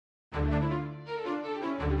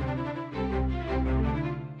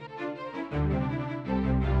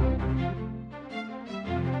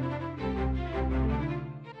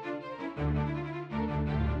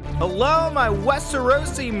Hello, my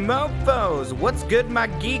Westerosi mofos! What's good, my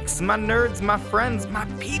geeks, my nerds, my friends, my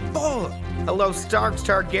people? Hello, Starks,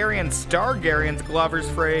 Targaryens, Glover's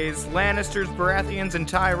Phrase, Lannisters, Baratheons, and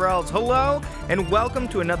Tyrells. Hello, and welcome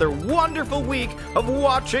to another wonderful week of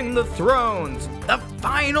Watching the Thrones. The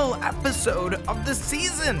final episode of the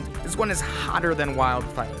season. This one is hotter than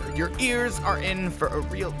wildfire. Your ears are in for a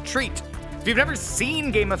real treat. If you've never seen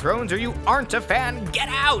Game of Thrones or you aren't a fan, get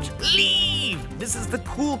out! Leave! This is the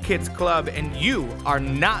Cool Kids Club, and you are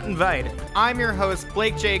not invited. I'm your host,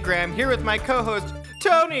 Blake J. Graham, here with my co-host,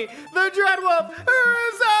 Tony the Dreadwolf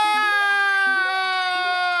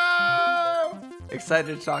Russo!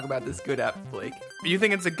 Excited to talk about this good app, Blake. You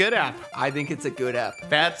think it's a good app? I think it's a good app.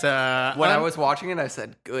 That's When I was watching it, I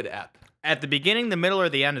said good app. At the beginning, the middle, or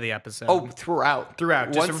the end of the episode? Oh, throughout.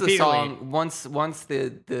 Just once the repeatedly. song, once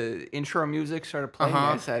the intro music started playing,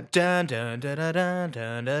 I said, Dun, dun, dun, dun, dun,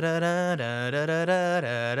 dun, dun, dun, dun, dun, dun,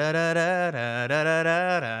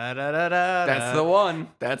 dun, "That's the one.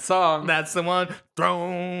 That song." That's the one.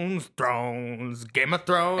 Thrones, Game of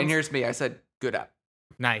Thrones. And here's me. I said good app.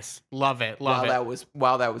 Nice. Love it. While that was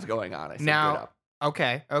going on, I said Now- good app.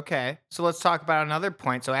 Okay. So let's talk about another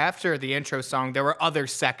point. So after the intro song, there were other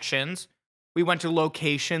sections. We went to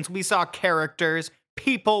locations. We saw characters.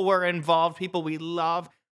 People were involved. People we love,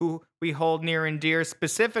 who we hold near and dear.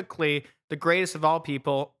 Specifically, the greatest of all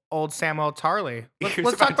people, old Samuel Tarly.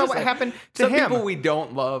 Let's talk about what happened to Some him. people we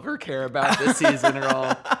don't love or care about this season at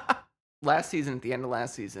all. Last season, at the end of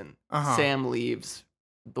last season, Sam leaves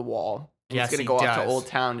the wall. And Yes, he's he going to go off to does. Old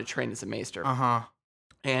Town to train as a maester.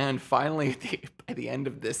 And finally, at the end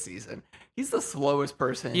of this season, he's the slowest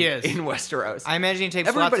person He is. in Westeros. I imagine he takes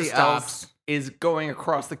Everybody lots of stops. else is going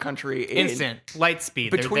across the country Instant. Light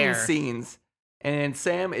speed. between They're there. scenes, and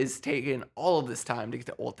Sam is taking all of this time to get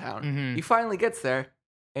to Old Town. Mhm. He finally gets there,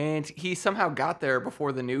 and he somehow got there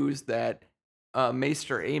before the news that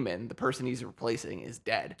Maester Aemon, the person he's replacing, is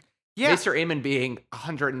dead. Yeah. Maester Aemon being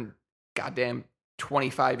 100 and goddamn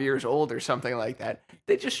 25 years old or something like that.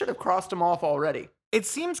 They just should have crossed him off already. It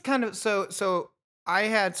seems kind of so.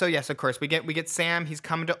 Yes, of course we get Sam. He's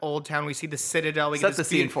coming to Old Town. We see the Citadel. We Set get the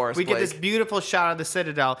scene for us, We get this Blake. beautiful shot of the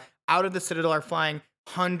Citadel. Out of the Citadel are flying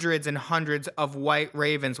hundreds and hundreds of white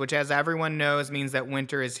ravens, which, as everyone knows, means that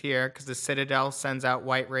winter is here because the Citadel sends out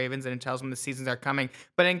white ravens and it tells them the seasons are coming.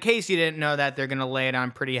 But in case you didn't know that, they're gonna lay it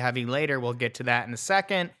on pretty heavy later. We'll get to that in a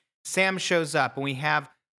second. Sam shows up and we have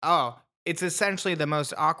it's essentially the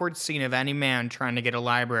most awkward scene of any man trying to get a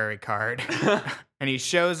library card. And he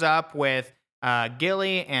shows up with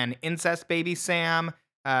Gilly and incest baby Sam.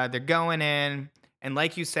 They're going in. And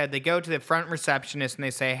like you said, they go to the front receptionist and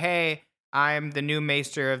they say, "Hey, I'm the new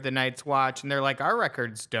maester of the Night's Watch." And they're like, "Our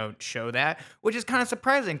records don't show that," which is kind of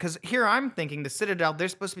surprising because here I'm thinking the Citadel, they're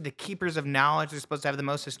supposed to be the keepers of knowledge. They're supposed to have the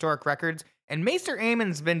most historic records. And Maester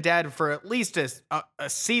Aemon's been dead for at least a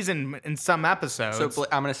season in some episodes. So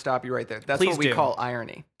I'm going to stop you right there. That's Please what we do. call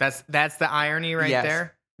irony. That's the irony right Yes.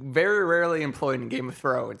 there. Very rarely employed in Game of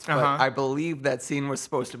Thrones, but Uh-huh. I believe that scene was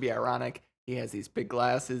supposed to be ironic. He has these big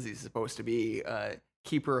glasses. He's supposed to be a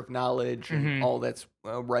keeper of knowledge and Mhm. all that's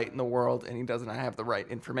right in the world, and he doesn't have the right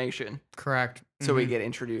information. Correct. So we get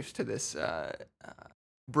introduced to this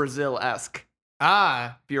Brazil-esque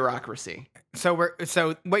Ah, bureaucracy. so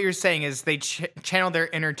what you're saying is they channeled their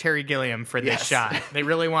inner Terry Gilliam for this Yes. shot. They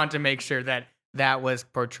really want to make sure that that was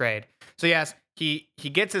portrayed. So yes, he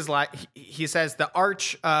gets his he says the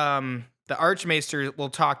Archmaester will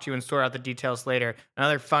talk to you and sort out the details later.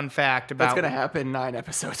 Another fun fact about That's going to happen 9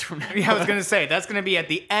 episodes from now. Yeah, I was gonna say that's gonna be at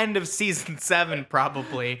the end of season 7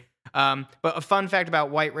 probably. But a fun fact about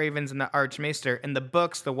White Ravens and the Archmaester in the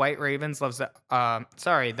books, the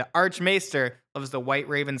Archmaester loves the White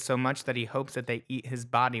Ravens so much that he hopes that they eat his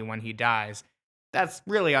body when he dies. That's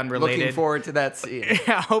really unrelated. Looking forward to that scene.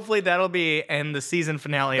 Yeah, hopefully that'll be in the season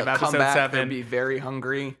finale of They'll come episode back, 7. they'll be very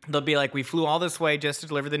hungry. They'll be like, "We flew all this way just to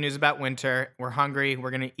deliver the news about winter. We're hungry.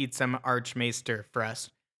 We're going to eat some Archmaester for us."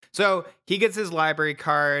 So he gets his library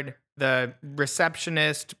card. The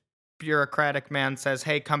receptionist, bureaucratic man says,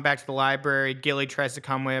 "Hey, come back to the library." Gilly tries to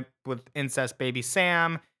come with incest baby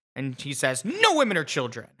Sam. And he says, "No women or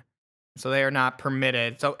children." So they are not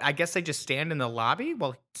permitted. So I guess they just stand in the lobby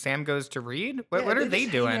while Sam goes to read? What are they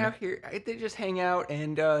just doing? hang out here. They just hang out,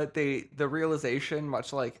 and the realization,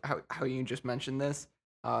 much like how you just mentioned this,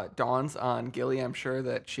 dawns on Gilly, I'm sure,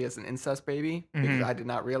 that she has an incest baby, because I did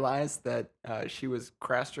not realize that she was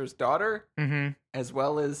Craster's daughter, as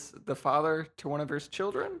well as the father to one of her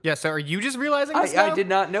children. Yeah, so are you just realizing this now? I did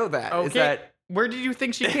not know that. Okay. Is that Where did you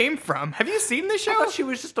think she came from? Have you seen the I show? thought she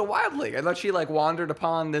was just a wildling. I thought she wandered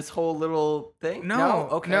upon this whole little thing. No,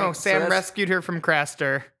 Okay. no. So Sam that's- rescued her from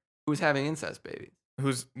Craster. who's having incest babies.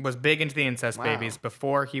 was big into the incest Wow. babies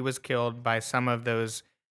before he was killed by some of those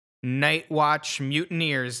Night Watch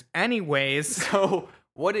mutineers. Anyways, So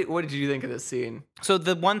what did you think of this scene? so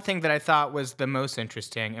the one thing that I thought was the most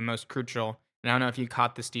interesting and most crucial, and I don't know if you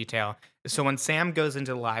caught this detail. So when Sam goes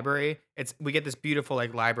into the library, we get this beautiful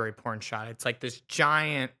like library porn shot. It's like this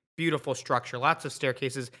giant, beautiful structure, lots of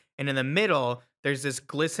staircases, and in the middle there's this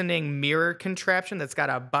glistening mirror contraption that's got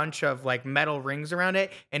a bunch of like metal rings around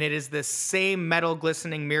it, and it is the same metal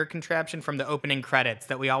glistening mirror contraption from the opening credits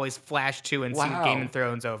that we always flash to and see Game Wow. of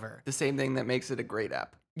Thrones over. The same thing that makes it a great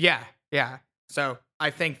app. Yeah, yeah. So I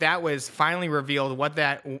think that was finally revealed what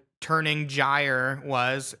that turning gyre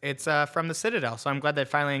was. It's from the Citadel. So I'm glad they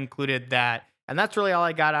finally included that. And that's really all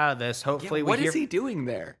I got out of this. Hopefully, Yeah, what is he doing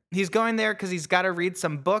there? He's going there because he's got to read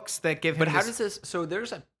some books that give him. But how does this? So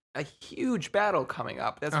there's a huge battle coming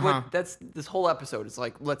up. That's this whole episode is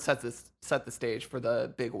like. Let's set the stage for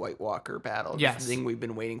the big White Walker battle. Yes. This thing we've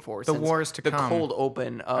been waiting for. The since wars to the come. cold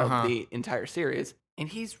open of the entire series, and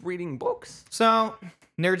he's reading books. So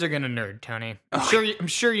nerds are gonna nerd, Tony. I'm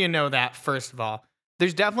sure you know that. First of all,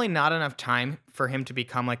 there's definitely not enough time for him to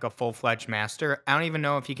become like a full-fledged master. I don't even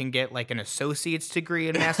know if he can get like an associate's degree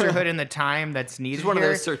in masterhood in the time that's needed. He's one here.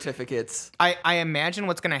 of those certificates. I imagine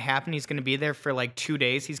what's going to happen. He's going to be there for like 2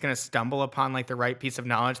 days. He's going to stumble upon like the right piece of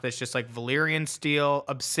knowledge that's just like Valyrian steel,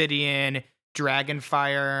 obsidian,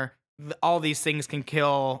 dragonfire. All these things can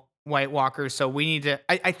kill White Walkers. So we need to.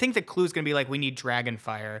 I think the clue is going to be like we need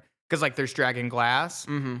dragonfire because like there's dragon glass.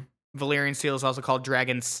 Mm-hmm. Valyrian steel is also called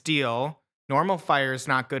dragon steel. Normal fire is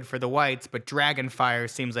not good for the whites, but dragon fire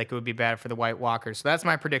seems like it would be bad for the White Walkers. So that's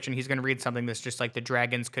my prediction. He's going to read something that's just like the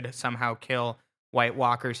dragons could somehow kill White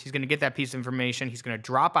Walkers. He's going to get that piece of information. He's going to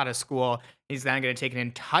drop out of school. He's then going to take an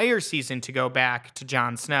entire season to go back to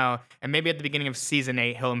Jon Snow. And maybe at the beginning of season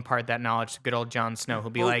 8, he'll impart that knowledge to good old Jon Snow. He'll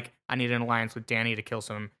be like, I need an alliance with Dany to kill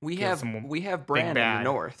some. We have Bran in the bad.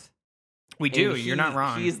 north. We do. And You're not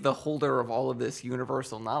wrong. He's the holder of all of this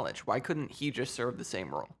universal knowledge. Why couldn't he just serve the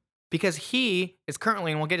same role? Because he is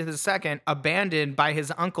currently, and we'll get to this in a second, abandoned by his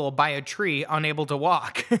uncle by a tree, unable to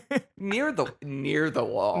walk. Near the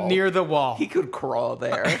wall. Near the wall. He could crawl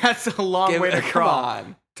there. That's a long way to Come crawl.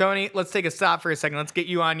 on. Tony, let's take a stop for a second. Let's get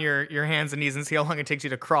you on your hands and knees and see how long it takes you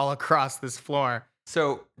to crawl across this floor.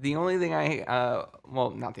 So the only thing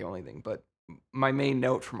well, not the only thing, but my main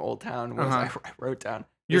note from Old Town was I wrote down,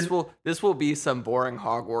 this will be some boring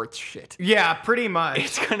Hogwarts shit. Yeah, pretty much.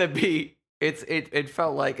 It's gonna be. It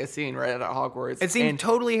felt like a scene right out of Hogwarts. It seemed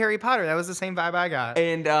totally Harry Potter. That was the same vibe I got.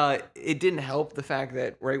 And it didn't help the fact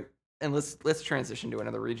that and let's transition to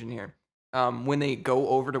another region here. When they go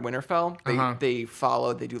over to Winterfell,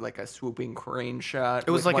 they do like a swooping crane shot.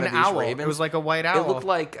 It was like an owl. Ravens. It was like a white owl. It looked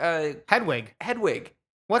like Hedwig.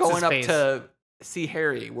 What's going his up face? To see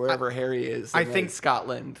Harry wherever Harry is. I think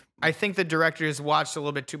Scotland. I think the directors watched a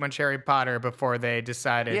little bit too much Harry Potter before they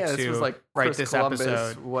decided this was like write Chris this Columbus,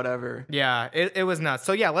 episode. Whatever. Yeah, it was nuts.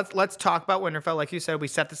 So yeah, let's talk about Winterfell. Like you said, we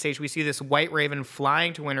set the stage. We see this White Raven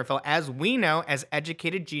flying to Winterfell. As we know, as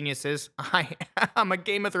educated geniuses, I'm a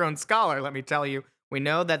Game of Thrones scholar. Let me tell you, we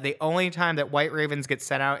know that the only time that White Ravens get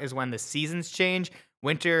sent out is when the seasons change.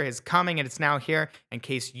 Winter is coming and it's now here. In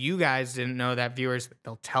case you guys didn't know that, viewers,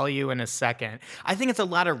 they'll tell you in a second. I think it's a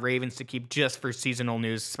lot of ravens to keep just for seasonal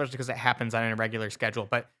news, especially because it happens on a regular schedule,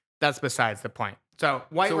 but that's besides the point. So,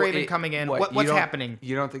 White Raven coming in. What's happening?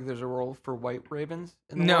 You don't think there's a role for White Ravens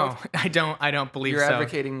in the No, world? I don't believe You're so. You're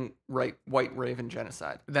advocating White Raven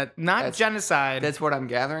genocide. That's genocide. That's what I'm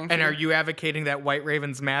gathering. And are you advocating that White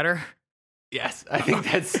Ravens matter? Yes, I think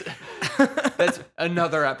that's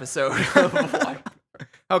another episode of White.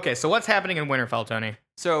 Okay, so what's happening in Winterfell, Tony?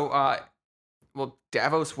 So,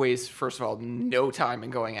 Davos wastes, first of all, no time in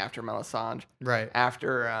going after Melisandre. Right.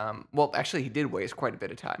 After, actually, he did waste quite a bit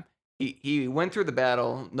of time. He went through the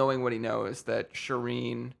battle knowing what he knows, that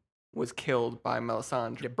Shireen was killed by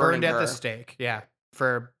Melisandre. Burned at the stake, yeah,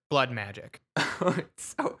 for blood magic.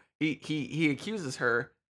 So, he accuses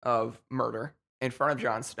her of murder in front of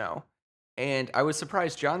Jon Snow. And I was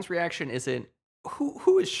surprised Jon's reaction isn't,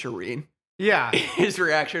 who is Shireen? Yeah. His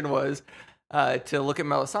reaction was to look at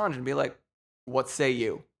Melisandre and be like, what say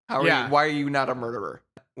you? Why are you not a murderer?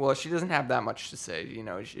 Well, she doesn't have that much to say. You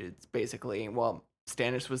know, it's basically,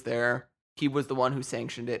 Stannis was there. He was the one who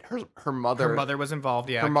sanctioned it. Her mother was involved,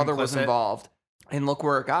 yeah. Her mother was involved. And look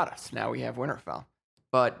where it got us. Now we have Winterfell.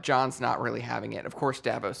 But Jon's not really having it. Of course,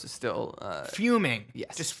 Davos is still... fuming.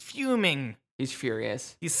 Yes. Just fuming. He's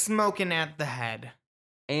furious. He's smoking at the head.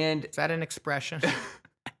 And... Is that an expression?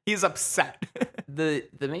 He's upset. The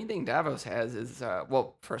main thing Davos has is,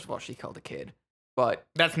 first of all, she killed a kid. but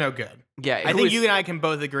That's no good. yeah, I think you and I can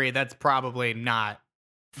both agree that's probably not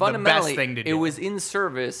the best thing to do. It was in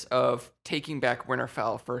service of taking back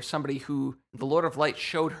Winterfell for somebody who the Lord of Light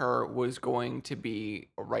showed her was going to be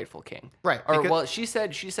a rightful king. Right. Or well, she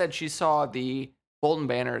said she saw the Bolton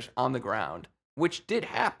banners on the ground, which did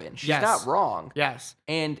happen. She's not wrong. Yes.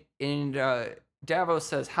 And Davos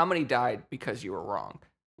says, "How many died because you were wrong?"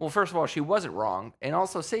 Well, first of all, she wasn't wrong, and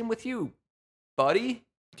also same with you, buddy.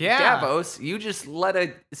 Yeah. Davos, you just led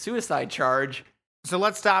a suicide charge. So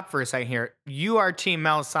let's stop for a second here. You are Team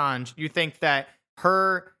Melisandre. You think that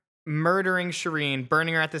her murdering Shireen,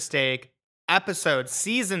 burning her at the stake,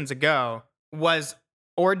 seasons ago, was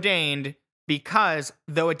ordained because,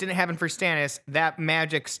 though it didn't happen for Stannis, that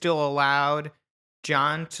magic still allowed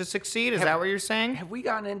Jon to succeed? Is that what you're saying? Have we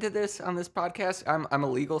gotten into this on this podcast? I'm a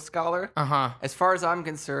legal scholar. Uh-huh. As far as I'm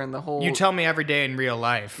concerned, the whole You tell me every day in real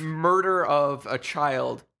life. murder of a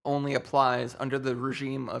child only applies under the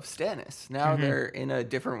regime of Stannis. Now they're in a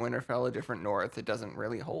different Winterfell, a different North. It doesn't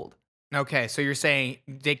really hold. Okay, so you're saying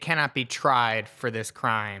they cannot be tried for this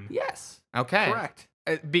crime. Yes. Okay. Correct.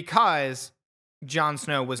 Because Jon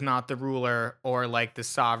Snow was not the ruler or like the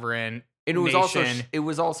sovereign And it was nation. it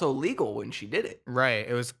was also legal when she did it. Right.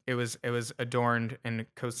 It was adorned and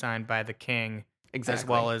co-signed by the king as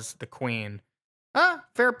well as the queen.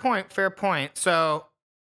 Fair point. Fair point. So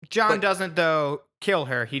Jon doesn't though kill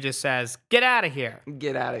her. He just says, "Get out of here."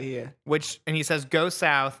 Get out of here. And he says, "Go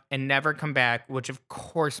south and never come back," which of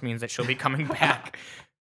course means that she'll be coming back.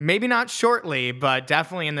 Maybe not shortly, but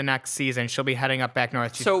definitely in the next season she'll be heading up back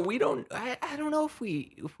north. So we don't. I don't know if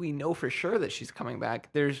we know for sure that she's coming back.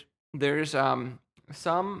 There's some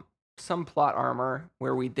plot armor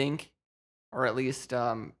where we think, or at least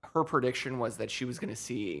her prediction was that she was going to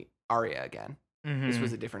see Arya again. This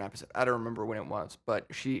was a different episode. I don't remember when it was, but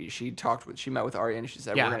she met with Arya and she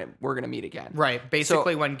said we're gonna meet again. Right.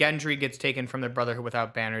 Basically, when Gendry gets taken from the Brotherhood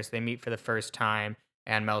Without Banners, they meet for the first time,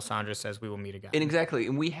 and Melisandre says we will meet again.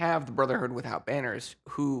 And we have the Brotherhood Without Banners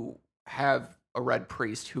who have a Red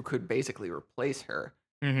Priest who could basically replace her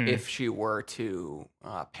if she were to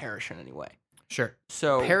perish in any way. Sure.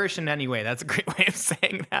 So perish in any way. That's a great way of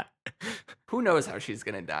saying that. Who knows how she's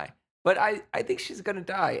gonna die? But I think she's gonna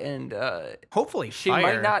die, and hopefully she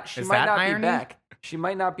might not. She might not be back. She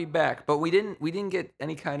might not be back. But we didn't get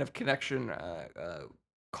any kind of connection,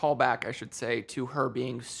 callback, I should say, to her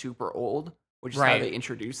being super old, which is how they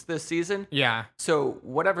introduced this season. Yeah. So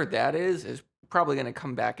whatever that is probably gonna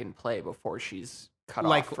come back in play before she's cut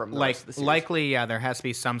off from the rest of the series. Likely, yeah. There has to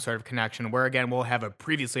be some sort of connection. Where again, we'll have a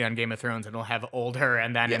previously on Game of Thrones, and we'll have old her,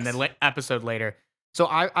 and then in the episode later. So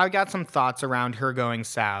I got some thoughts around her going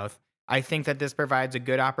south. I think that this provides a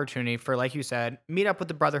good opportunity for, like you said, meet up with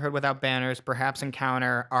the Brotherhood Without Banners, perhaps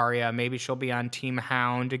encounter Arya. Maybe she'll be on Team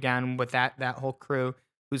Hound again with that whole crew.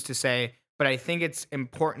 Who's to say? But I think it's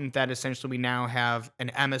important that essentially we now have an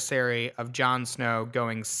emissary of Jon Snow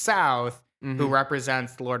going south who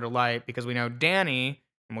represents the Lord of Light, because we know Dany,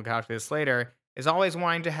 and we'll talk to this later, is always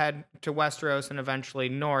wanting to head to Westeros and eventually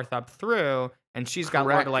north up through, and she's got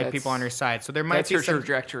Lord of Light people on her side. So there might be some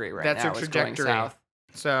trajectory right now. That's her trajectory.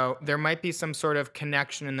 So there might be some sort of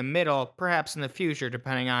connection in the middle, perhaps in the future,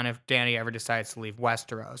 depending on if Dany ever decides to leave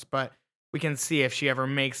Westeros. But we can see if she ever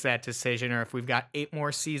makes that decision, or if we've got 8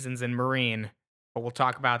 more seasons in Meereen. But we'll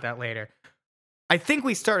talk about that later. I think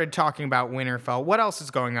we started talking about Winterfell. What else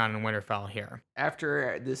is going on in Winterfell here?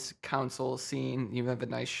 After this council scene, you have a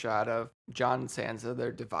nice shot of Jon and Sansa.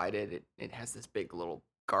 They're divided. It has this big little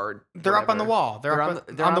guard. They're up on the wall. They're on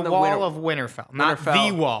the wall of Winterfell. Not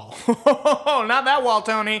the wall. Not that wall,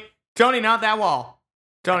 Tony. Tony, not that wall.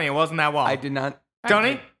 Tony, it wasn't that wall. I did not.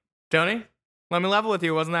 Tony, let me level with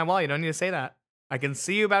you. It wasn't that wall. You don't need to say that. I can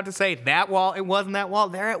see you about to say that wall. It wasn't that wall.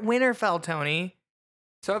 They're at Winterfell, Tony.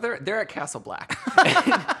 So they're at Castle Black.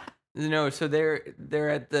 No, so they're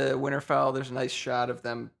at the Winterfell. There's a nice shot of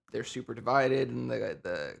them. They're super divided, and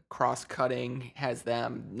the cross cutting has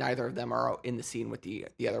them. Neither of them are in the scene with the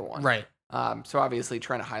other one. Right. So obviously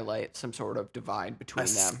trying to highlight some sort of divide between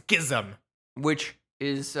them. Schism. Which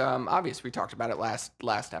is obvious. We talked about it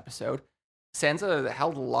last episode. Sansa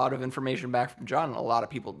held a lot of information back from Jon, and a lot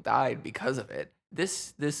of people died because of it.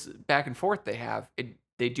 This back and forth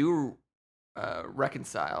they do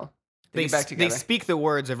reconcile. They get back together. They speak the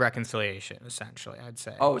words of reconciliation, essentially, I'd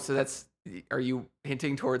say. Oh, so are you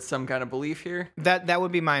hinting towards some kind of belief here? That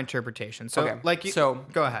would be my interpretation. So, okay.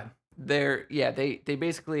 Go ahead. They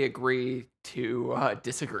basically agree to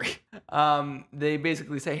disagree. They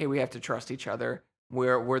basically say, hey, we have to trust each other.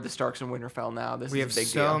 We're the Starks in Winterfell now. We have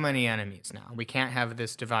so many enemies now. We can't have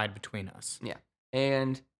this divide between us. Yeah,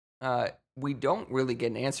 and we don't really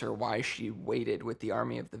get an answer why she waited with the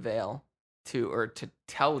Army of the Veil to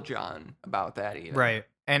tell John about that even. Right.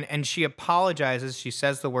 And she apologizes. She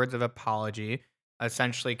says the words of apology,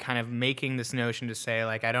 essentially kind of making this notion to say,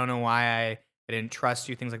 like, I don't know why I didn't trust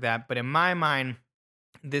you, things like that. But in my mind,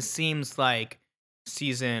 this seems like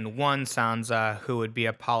season one Sansa, who would be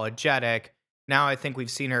apologetic. Now I think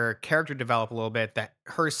we've seen her character develop a little bit, that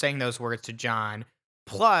her saying those words to John,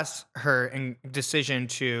 plus her decision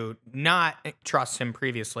to not trust him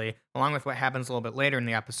previously, along with what happens a little bit later in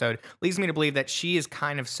the episode, leads me to believe that she is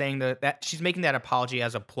kind of saying that she's making that apology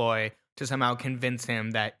as a ploy to somehow convince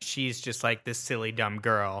him that she's just like this silly, dumb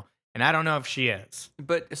girl. And I don't know if she is.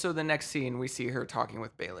 But so the next scene, we see her talking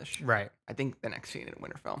with Baelish. Right. I think the next scene in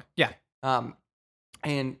Winterfell. Yeah.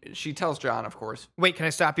 And she tells John, of course. Wait, can I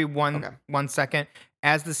stop you one second?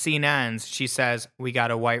 As the scene ends, she says, "We got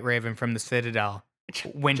a white raven from the Citadel.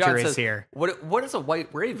 Winter John is says, here." What does a white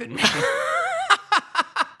raven mean?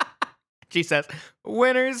 She says,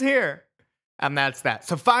 "Winter's here." And that's that.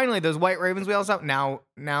 So finally, those white ravens we all saw.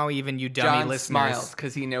 Now even you dummy John listeners. smiles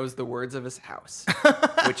because he knows the words of his house,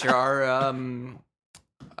 which are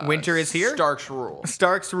Winter is here. Stark's rule.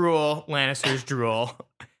 Stark's rule. Lannister's drool.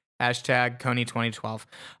 Hashtag Coney 2012.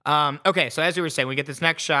 Okay, so as you were saying, we get this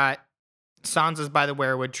next shot. Sansa's by the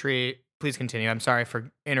weirwood tree. Please continue. I'm sorry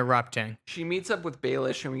for interrupting. She meets up with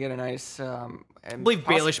Baelish, and we get a nice. I believe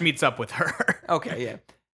Baelish meets up with her. Okay, yeah,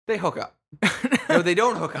 they hook up. No, they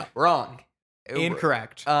don't hook up. Wrong.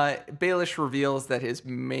 Incorrect. Baelish reveals that his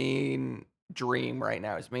main dream right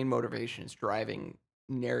now, his main motivation, his driving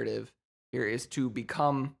narrative here is to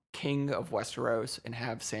become king of Westeros and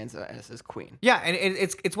have Sansa as his queen. Yeah, and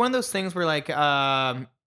it's one of those things where like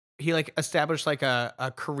he like established like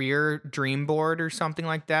a career dream board or something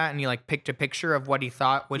like that, and he like picked a picture of what he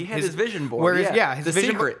thought would he had his vision board. His the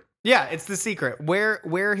vision secret. Yeah, it's the secret.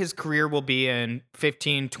 Where his career will be in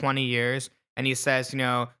 15, 20 years. And he says,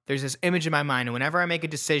 there's this image in my mind, and whenever I make a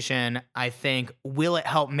decision, I think, will it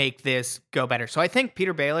help make this go better? So I think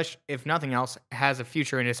Peter Baelish, if nothing else, has a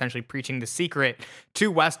future in essentially preaching the secret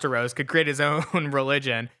to Westeros, could create his own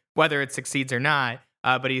religion, whether it succeeds or not.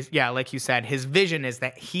 But he's, like you said, his vision is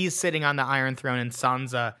that he's sitting on the Iron Throne and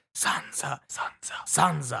Sansa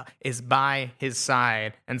is by his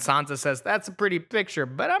side. And Sansa says, that's a pretty picture,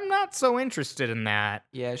 but I'm not so interested in that.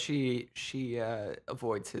 Yeah, she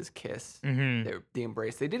avoids his kiss, Mm-hmm. the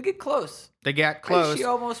embrace. They did get close. They get close. She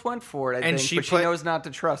almost went for it, but she knows not to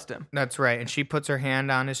trust him. That's right. And she puts her hand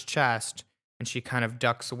on his chest, and she kind of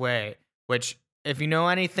ducks away, which, if you know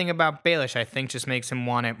anything about Baelish, I think just makes him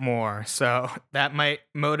want it more. So that might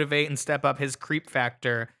motivate and step up his creep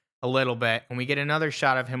factor a little bit. And we get another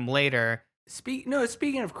shot of him later. Speaking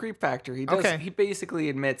of creep factor, he basically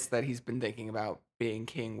admits that he's been thinking about being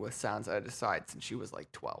king with Sansa at his side since she was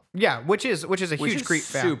like 12. Yeah, which is a huge creep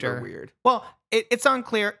factor. Super weird. Well, it's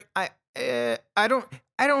unclear. I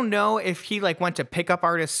don't know if he like went to pickup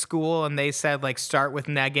artist school and they said like start with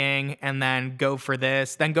negging and then go for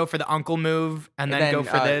this, then go for the uncle move and then go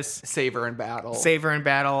for this. Save her in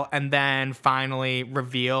battle, and then finally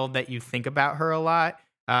reveal that you think about her a lot.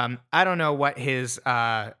 I don't know what his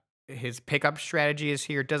pickup strategy is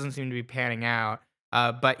here. It doesn't seem to be panning out.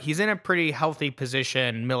 But he's in a pretty healthy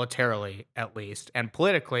position militarily, at least, and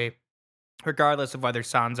politically, regardless of whether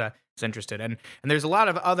Sansa is interested. And there's a lot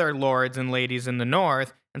of other lords and ladies in the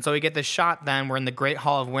north. And so we get this shot then, we're in the Great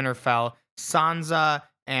Hall of Winterfell. Sansa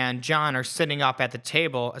and Jon are sitting up at the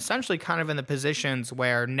table, essentially kind of in the positions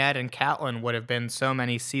where Ned and Catelyn would have been so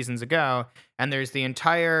many seasons ago. And there's the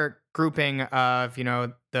entire grouping of,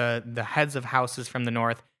 the heads of houses from the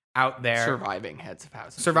north out there. Surviving heads of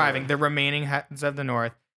houses. Surviving. The remaining heads of the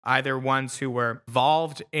north, either ones who were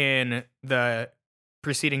involved in the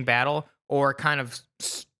preceding battle or kind of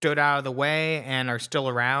stood out of the way and are still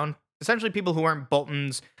around. Essentially people who weren't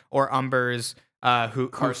Boltons or Umbers,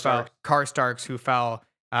 Karstarks who fell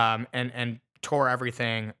and tore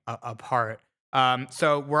everything apart.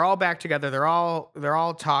 So we're all back together. They're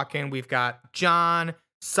all talking. We've got Jon,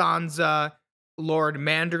 Sansa, Lord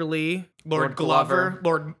Manderley, Lord Glover,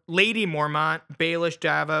 Lady Mormont, Baelish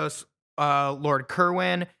Davos, Lord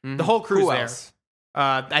Kerwin. Mm-hmm. The whole crew's there. Else?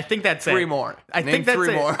 I think that's three more. I think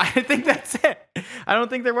that's it. I don't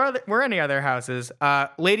think there were any other houses.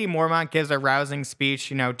 Lady Mormont gives a rousing speech,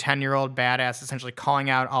 10-year-old badass, essentially calling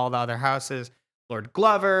out all the other houses. Lord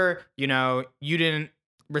Glover, you didn't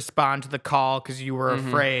respond to the call because you were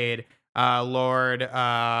afraid. Lord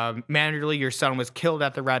Manderly, your son was killed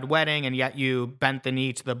at the Red Wedding, and yet you bent the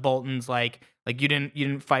knee to the Boltons like you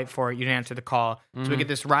didn't fight for it, you didn't answer the call. So we Mhm. get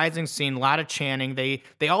this rising scene, a lot of chanting. They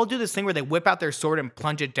all do this thing where they whip out their sword and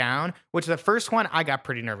plunge it down, which the first one I got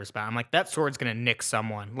pretty nervous about. I'm like, that sword's gonna nick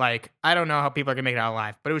someone. Like, I don't know how people are gonna make it out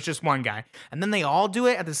alive, but it was just one guy. And then they all do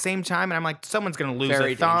it at the same time, and I'm like, someone's gonna lose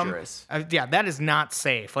Very a thumb. dangerous. Yeah, that is not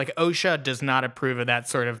safe. Like OSHA does not approve of that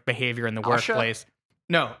sort of behavior in the Asha? workplace.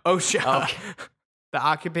 No, OSHA, Okay. the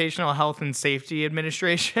Occupational Health and Safety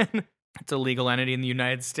Administration. It's a legal entity in the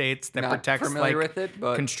United States that Not protects familiar like with it,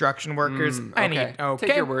 but construction workers. I need okay. okay.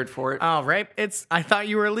 Take your word for it. All right. I thought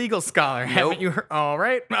you were a legal scholar. Haven't you heard? All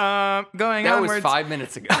right. Going that onwards. was 5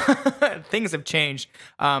 minutes ago. Things have changed.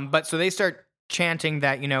 But so they start chanting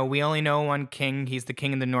that, we only know one king. He's the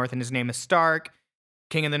king in the north, and his name is Stark.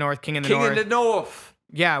 King in the north, king in the King north. in the North.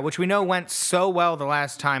 Yeah, which we know went so well the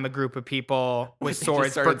last time a group of people with They just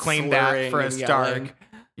swords started proclaimed that slurring for a and Stark. yelling.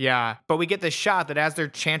 Yeah, but we get this shot that as they're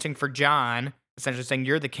chanting for Jon, essentially saying,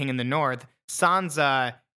 "You're the king in the north,"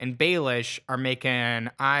 Sansa and Baelish are making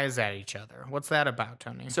eyes at each other. What's that about,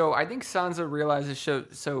 Tony? So I think Sansa realizes.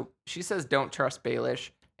 So she says, "Don't trust Baelish,"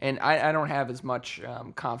 and I don't have as much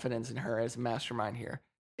confidence in her as a mastermind here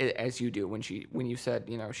as you do when you said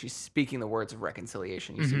she's speaking the words of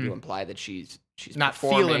reconciliation. You seem to imply that she's Not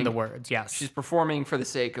performing, feeling the words, yes. She's performing for the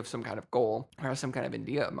sake of some kind of goal or some kind of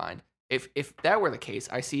idea of mind. If that were the case,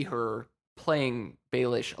 I see her playing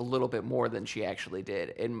Baelish a little bit more than she actually did,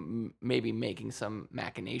 and maybe making some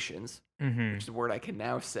machinations, which is a word I can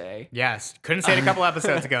now say. Yes, couldn't say it a couple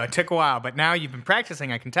episodes ago. It took a while, but now you've been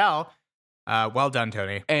practicing, I can tell. Well done,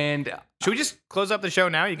 Tony. And Should we just close up the show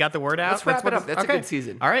now? You got the word out? let's wrap it up. That's a good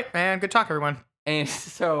season. All right, man. Good talk, everyone. And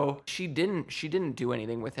so she didn't do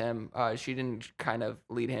anything with him. She didn't kind of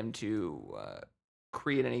lead him to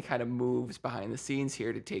create any kind of moves behind the scenes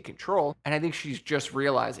here to take control. And I think she's just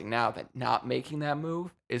realizing now that not making that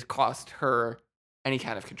move is cost her any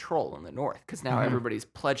kind of control in the north, because now everybody's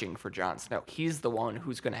pledging for Jon Snow. He's the one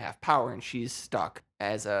who's going to have power, and she's stuck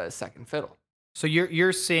as a second fiddle. So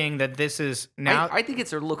you're seeing that this is now. I think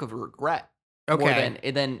it's a look of regret. Okay.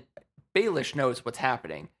 More than Baelish knows what's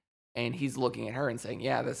happening, and he's looking at her and saying,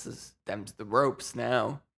 "Yeah, this is them's the ropes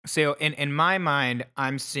now." So in my mind,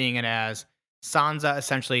 I'm seeing it as Sansa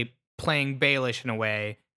essentially playing Baelish in a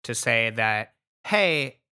way to say that,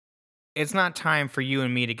 hey, it's not time for you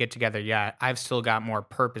and me to get together yet. I've still got more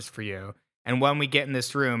purpose for you. And when we get in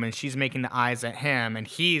this room and she's making the eyes at him and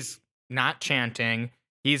he's not chanting,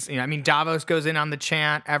 Davos goes in on the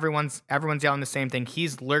chant. Everyone's yelling the same thing.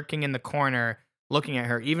 He's lurking in the corner looking at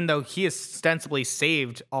her, even though he ostensibly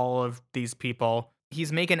saved all of these people.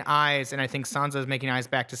 He's making eyes, and I think Sansa's making eyes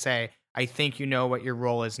back to say, I think you know what your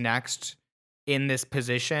role is next in this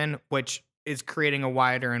position, which is creating a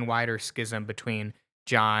wider and wider schism between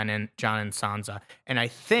Jon and Sansa. And I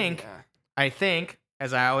think,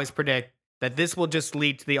 as I always predict, that this will just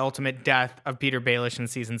lead to the ultimate death of Peter Baelish in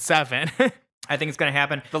season 7. I think it's going to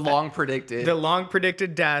happen. The long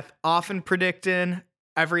predicted death, often predicted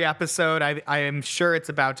every episode. I am sure it's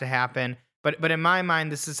about to happen. But in my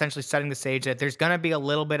mind, this is essentially setting the stage that there's going to be a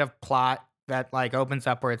little bit of plot that like opens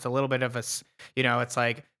up where it's a little bit of it's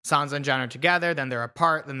like Sansa and Jon are together, then they're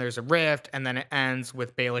apart, then there's a rift, and then it ends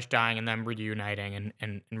with Baelish dying and them reuniting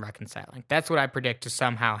and reconciling. That's what I predict to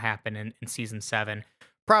somehow happen in season 7.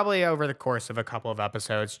 Probably over the course of a couple of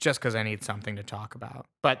episodes, just because I need something to talk about.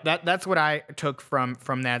 But that's what I took from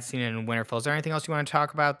that scene in Winterfell. Is there anything else you want to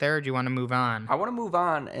talk about there, or do you want to move on? I want to move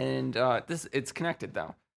on, and it's connected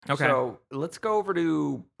though. Okay. So let's go over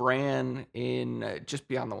to Bran in Just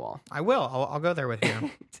Beyond the Wall. I will. I'll go there with you.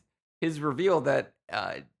 His reveal that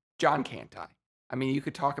Jon can't die. I mean, you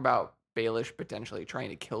could talk about Baelish potentially trying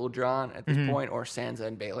to kill Jon at this point, or Sansa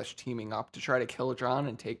and Baelish teaming up to try to kill Jon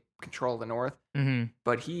and take control of the North.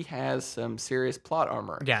 But he has some serious plot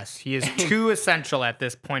armor. Yes, he is too essential at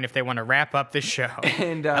this point if they want to wrap up this show.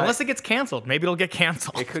 And unless it gets canceled, maybe it'll get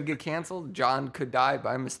canceled. It could get canceled. Jon could die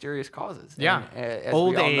by mysterious causes. Yeah, and,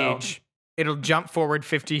 old age. It'll jump forward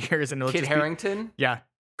 50 years, and it'll Kit Harington.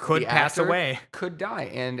 Could pass away. Could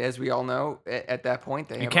die, and as we all know, at that point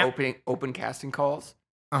they have open casting calls.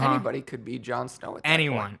 Anybody could be Jon Snow. At that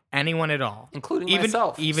point. Anyone at all, including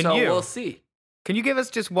myself. Even so you. We'll see. Can you give us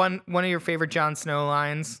just one of your favorite Jon Snow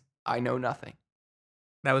lines? I know nothing.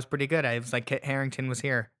 That was pretty good. I was like, Kit Harington was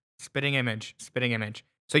here. Spitting image.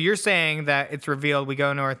 So you're saying that it's revealed we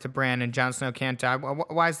go north to Bran and Jon Snow can't die.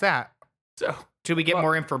 Why is that? So do we get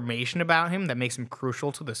more information about him that makes him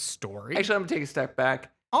crucial to the story? Actually, I'm gonna take a step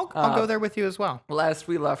back. I'll go there with you as well. Last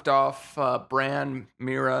we left off, Bran,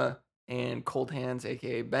 Mira, and Cold Hands,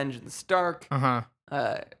 aka Benjen Stark,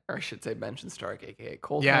 or I should say Benjen Stark, aka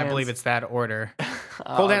Cold Yeah, Hands. I believe it's that order.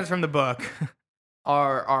 Cold Hands from the book.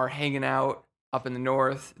 are hanging out up in the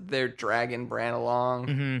north. They're dragging Bran along,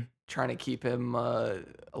 hmm trying to keep him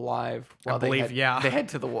alive while believe, yeah. they head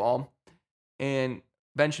to the wall. And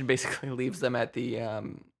Benjen basically leaves them at the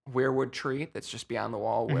weirwood tree that's just beyond the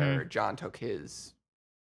wall where Jon took his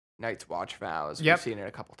Night's Watch vows. Yep. We've seen it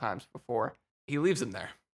a couple times before. He leaves them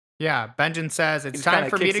there. Yeah, Benjen says it's just time kinda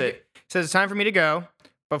for me kicks to it. says it's time for me to go.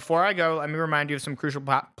 Before I go, let me remind you of some crucial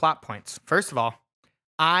plot points. First of all,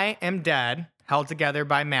 I am dead, held together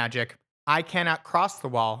by magic. I cannot cross the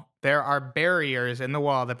wall. There are barriers in the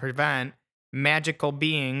wall that prevent magical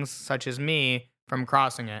beings such as me from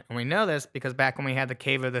crossing it. And we know this because back when we had the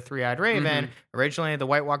Cave of the Three-Eyed Raven, originally the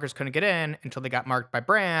White Walkers couldn't get in until they got marked by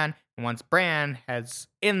Bran. And once Bran heads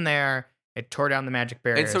in there, it tore down the magic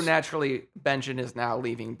barriers. And so naturally, Benjen is now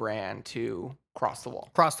leaving Bran to cross the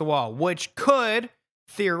wall. Cross the wall, which could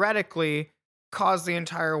theoretically cause the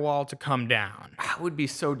entire wall to come down. I would be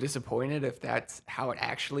so disappointed if that's how it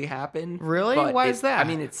actually happened. Really? But Why is that? I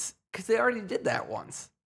mean, it's because they already did that once.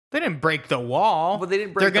 They didn't break the wall. Well, they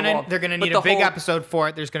didn't break the wall. They're gonna but need a big episode for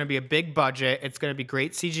it. There's gonna be a big budget. It's gonna be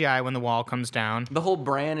great CGI when the wall comes down. The whole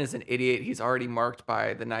Bran is an idiot. He's already marked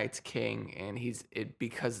by the Night's King, and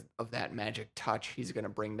because of that magic touch, he's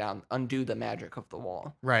gonna undo the magic of the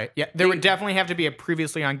wall. Right. Yeah. There would definitely have to be a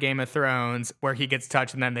previously on Game of Thrones where he gets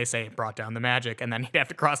touched and then they say it brought down the magic, and then he'd have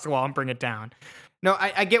to cross the wall and bring it down. No,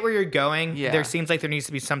 I get where you're going. Yeah. There seems like there needs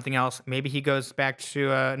to be something else. Maybe he goes back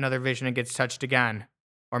to another vision and gets touched again.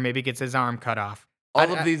 Or maybe gets his arm cut off. All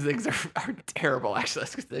of these things are terrible, actually.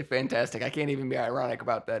 They're fantastic. I can't even be ironic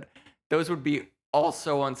about that. Those would be all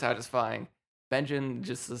so unsatisfying. Benjen,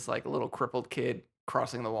 just this like little crippled kid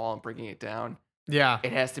crossing the wall and bringing it down. Yeah.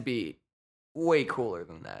 It has to be way cooler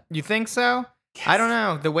than that. You think so? Yes. I don't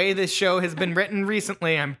know. The way this show has been written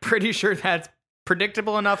recently, I'm pretty sure that's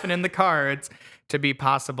predictable enough and in the cards to be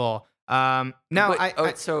possible. So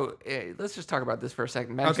let's just talk about this for a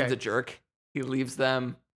second. Benjen's a jerk. He leaves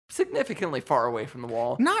them significantly far away from the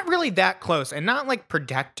wall. Not really that close and not like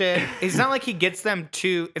protected. It's not like he gets them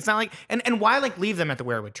to, it's not like, and why like leave them at the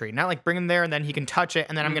weirwood tree? Not like bring them there and then he can touch it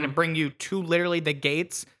and then I'm going to bring you to literally the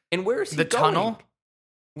gates. And where is he the going? Tunnel?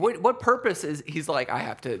 What purpose is he's like, I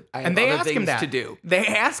have and other they ask him things that. to do. They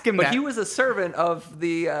ask him But that. he was a servant of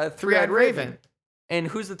the Three-Eyed Raven. And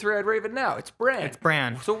who's the Three-Eyed Raven now? It's Bran. It's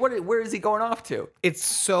Bran. So where is he going off to? It's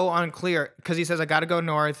so unclear because he says, I got to go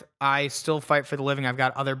north. I still fight for the living. I've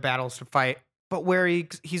got other battles to fight. But where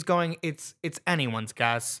he's going, it's anyone's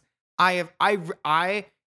guess. I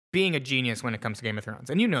being a genius when it comes to Game of Thrones.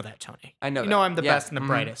 And you know that, Tony. I know You that. know I'm the Yeah. best and the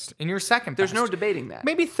brightest. And you're second There's best. no debating that.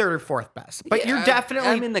 Maybe third or fourth best. But Yeah, you're definitely...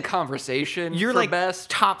 I'm in the conversation You're for like best,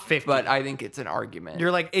 top 50. but I think it's an argument.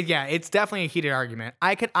 You're like, yeah, it's definitely a heated argument.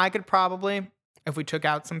 I could probably, if we took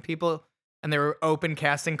out some people and there were open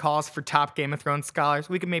casting calls for top Game of Thrones scholars,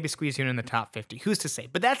 we could maybe squeeze you in the top 50. Who's to say?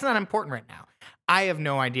 But that's not important right now. I have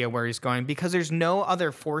no idea where he's going because there's no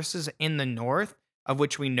other forces in the north of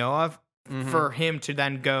which we know of for him to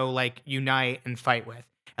then go like unite and fight with.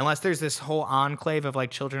 Unless there's this whole enclave of like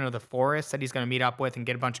children of the forest that he's going to meet up with and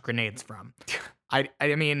get a bunch of grenades from. I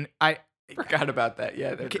forgot about that.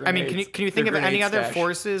 Yeah. can you think of any other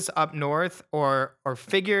forces up north or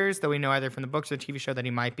figures that we know either from the books or the TV show that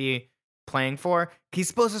he might be playing for? He's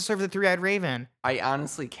supposed to serve the Three-Eyed Raven. I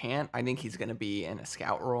honestly can't. I think he's going to be in a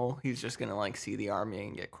scout role. He's just going to like see the army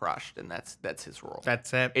and get crushed, and that's his role.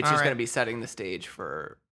 That's it. It's All just right. going to be setting the stage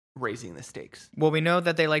for raising the stakes. Well, we know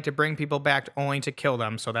that they like to bring people back only to kill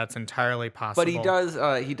them, so that's entirely possible. But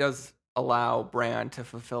he does allow Bran to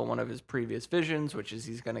fulfill one of his previous visions, which is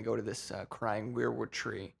he's going to go to this crying weirwood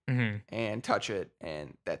tree and touch it,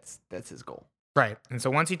 and that's his goal. Right. And so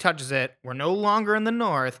once he touches it, we're no longer in the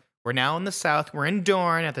north. We're now in the south. We're in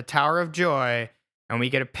Dorne at the Tower of Joy, and we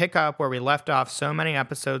get to pick up where we left off so many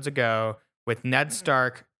episodes ago with Ned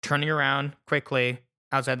Stark turning around quickly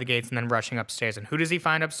outside the gates and then rushing upstairs. And who does he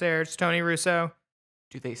find upstairs, Tony Russo?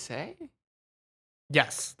 Do they say?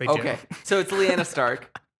 Yes, they do. Okay, so it's Lyanna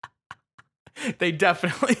Stark. They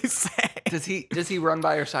definitely say. Does he run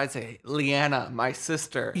by her side and say, Lyanna, my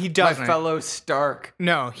sister, He doesn't. my fellow Stark?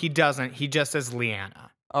 No, he doesn't. He just says Lyanna.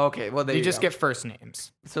 Okay, well, there you just go. get first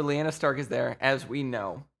names. So Lyanna Stark is there, as we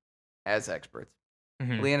know, as experts.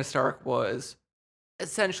 Lyanna Stark was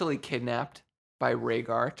essentially kidnapped by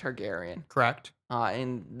Rhaegar Targaryen. Correct.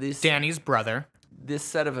 And Dany's brother. This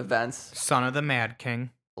set of events Son of the Mad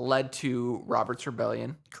King. led to Robert's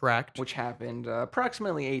Rebellion. Correct. Which happened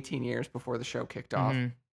approximately 18 years before the show kicked off.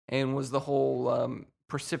 And was the whole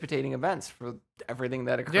precipitating events for everything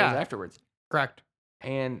that occurs afterwards. Correct.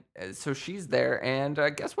 And so she's there, and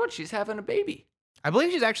guess what? She's having a baby. I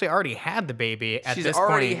believe she's actually already had the baby at She's this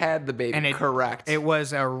already point, had the baby, and correct. it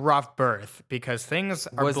was a rough birth because things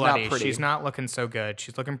are Was not bloody. pretty. She's not looking so good.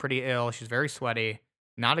 She's looking pretty ill. She's very sweaty.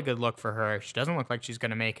 Not a good look for her. She doesn't look like she's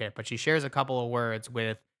going to make it, but she shares a couple of words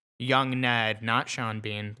with young Ned, not Sean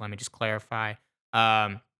Bean. Let me just clarify.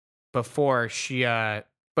 Before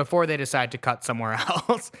before they decide to cut somewhere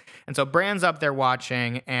else. And so Bran's up there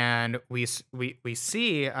watching, and we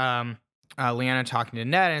see Lyanna talking to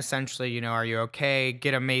Ned, and essentially, are you okay?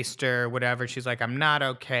 Get a maester, whatever. She's like, I'm not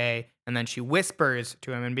okay. And then she whispers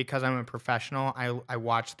to him, and because I'm a professional, I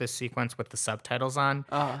watched this sequence with the subtitles on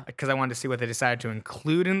because I wanted to see what they decided to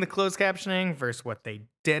include in the closed captioning versus what they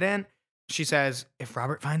didn't. She says, if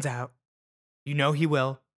Robert finds out, you know he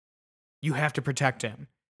will. You have to protect him.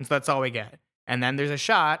 And so that's all we get. And then there's a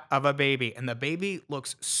shot of a baby, and the baby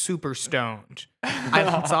looks super stoned.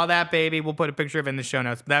 I saw that baby. We'll put a picture of it in the show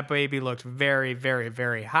notes. That baby looked very, very,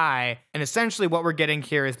 very high. And essentially what we're getting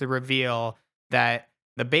here is the reveal that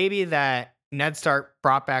the baby that Ned Stark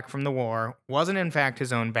brought back from the war wasn't in fact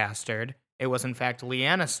his own bastard. It was in fact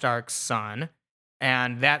Lyanna Stark's son,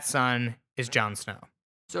 and that son is Jon Snow.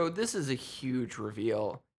 So this is a huge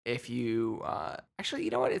reveal. If you actually,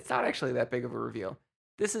 you know what? It's not actually that big of a reveal.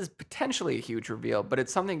 This is potentially a huge reveal, but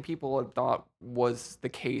it's something people have thought was the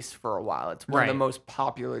case for a while. It's one of the most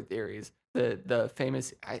popular theories. The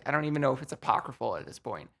famous, I don't even know if it's apocryphal at this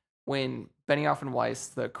point. When Benioff and Weiss,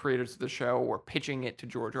 the creators of the show, were pitching it to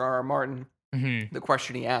George R.R. Martin, the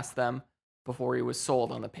question he asked them before he was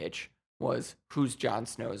sold on the pitch was, who's Jon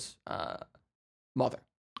Snow's mother?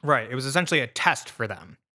 Right. It was essentially a test for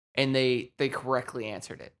them. And they correctly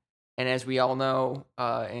answered it. And as we all know,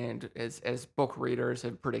 and as book readers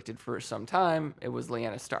have predicted for some time, it was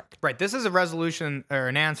Lyanna Stark. Right. This is a resolution or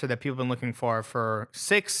an answer that people have been looking for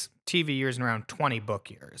 6 TV years and around 20 book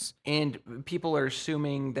years. And people are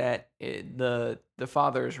assuming that the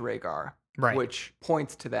father is Rhaegar, right, which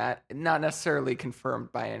points to that. Not necessarily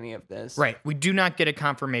confirmed by any of this. Right. We do not get a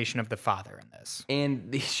confirmation of the father in this.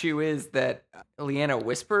 And the issue is that Lyanna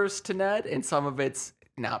whispers to Ned, and some of it's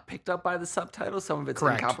not picked up by the subtitles. Some of it's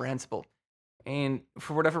incomprehensible. And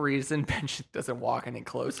for whatever reason, Ben doesn't walk any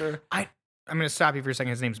closer. I'm going to stop you for a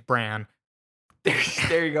second. His name's Bran.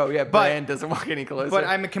 There you go. Yeah, Bran doesn't walk any closer. But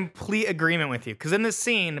I'm in complete agreement with you. Because in this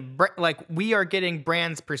scene, we are getting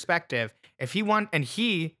Bran's perspective. If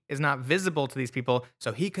he is not visible to these people,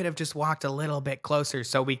 so he could have just walked a little bit closer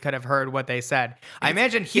so we could have heard what they said. I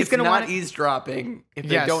imagine he's going to want eavesdropping if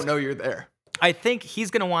they don't know you're there. I think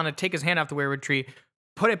he's going to want to take his hand off the weirwood tree,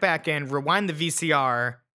 put it back in, rewind the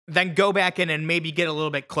VCR, then go back in and maybe get a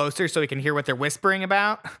little bit closer so he can hear what they're whispering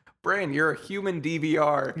about. Bran, you're a human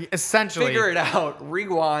DVR. Essentially. Figure it out.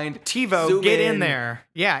 Rewind. TiVo, get in there.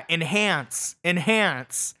 Yeah, enhance.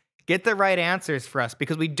 Get the right answers for us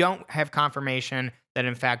because we don't have confirmation that,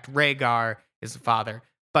 in fact, Rhaegar is the father.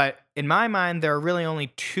 But in my mind, there are really only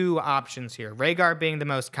 2 options here. Rhaegar being the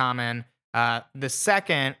most common. The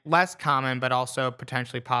second, less common, but also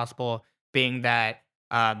potentially possible, being that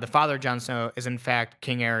the father of Jon Snow is in fact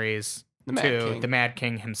King Aerys, the Mad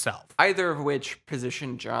King himself. Either of which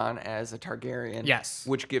position Jon as a Targaryen. Yes.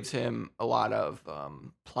 Which gives him a lot of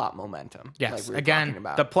plot momentum. Yes. Like again,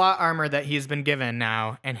 the plot armor that he's been given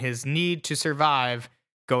now and his need to survive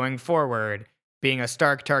going forward, being a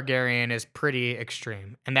Stark Targaryen is pretty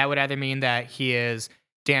extreme. And that would either mean that he is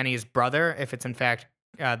Dany's brother, if it's in fact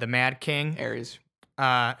the Mad King, Aerys,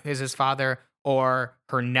 is his father, or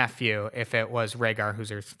her nephew, if it was Rhaegar, who's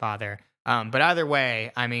her father. But either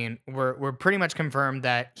way, I mean, we're pretty much confirmed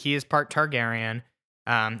that he is part Targaryen.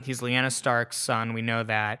 He's Lyanna Stark's son. We know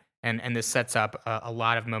that, and this sets up a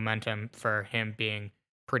lot of momentum for him being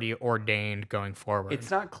pretty ordained going forward.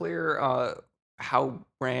 It's not clear how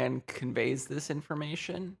Bran conveys this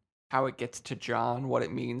information, how it gets to Jon, what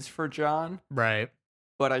it means for Jon. Right.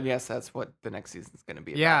 But I guess that's what the next season's going to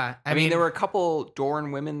be about. Yeah. I mean, there were a couple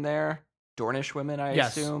Dorne women there, Dornish women, I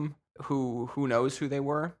assume, who knows who they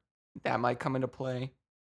were. That might come into play.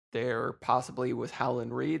 There possibly was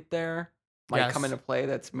Howland Reed there. Might come into play.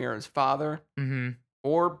 That's Miriam's father. Mm-hmm.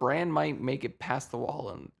 Or Bran might make it past the wall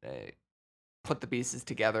and put the pieces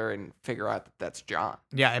together and figure out that that's Jon.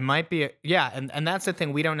 Yeah, it might be. And that's the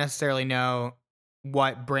thing. We don't necessarily know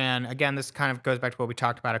what Bran, again, this kind of goes back to what we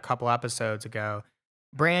talked about a couple episodes ago.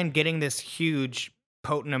 Bran getting this huge,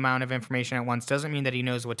 potent amount of information at once doesn't mean that he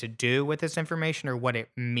knows what to do with this information or what it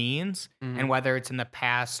means, and whether it's in the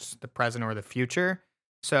past, the present, or the future.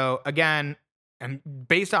 So again, and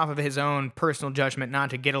based off of his own personal judgment, not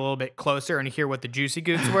to get a little bit closer and hear what the juicy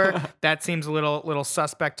goods were, that seems a little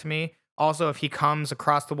suspect to me. Also, if he comes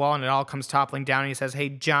across the wall and it all comes toppling down and he says, "Hey,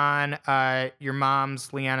 John, your mom's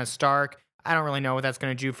Lyanna Stark," I don't really know what that's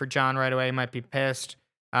going to do for John right away. He might be pissed.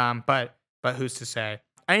 But who's to say?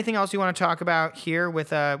 Anything else you want to talk about here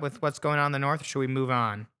with what's going on in the north? Or should we move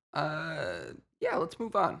on? Yeah, let's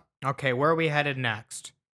move on. Okay, where are we headed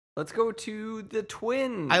next? Let's go to the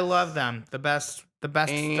twins. I love them. The best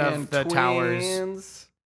and of the towers.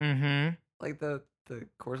 Mm-hmm. Like the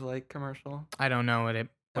Coors Light commercial. I don't know what it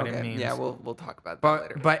means. Yeah, we'll talk about that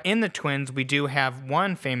later. But in the twins, we do have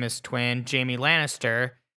one famous twin, Jaime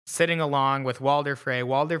Lannister, sitting along with Walder Frey.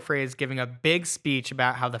 Walder Frey is giving a big speech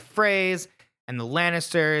about how the Freys and the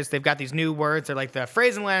Lannisters, they've got these new words. They're like, the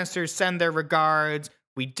Freys and Lannisters send their regards.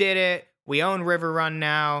 We did it. We own Riverrun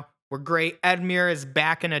now. We're great. Edmure is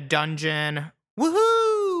back in a dungeon.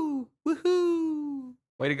 Woohoo! Woohoo!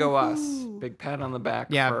 Way to go, us. Big pat on the back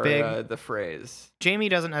for the phrase. Jaime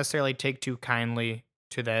doesn't necessarily take too kindly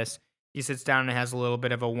to this. He sits down and has a little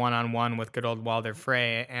bit of a one-on-one with good old Walder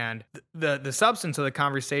Frey, and the substance of the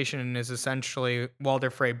conversation is essentially Walder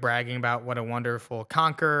Frey bragging about what a wonderful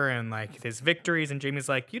conqueror and like his victories, and Jaime's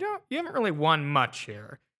like, you haven't really won much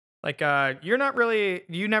here. Like, you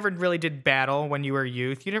never really did battle when you were a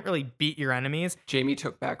youth. You didn't really beat your enemies. Jaime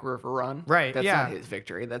took back Riverrun. Right, That's yeah. not his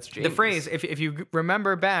victory. That's Jaime's. The phrase, if you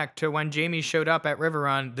remember back to when Jaime showed up at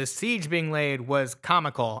Riverrun, the siege being laid was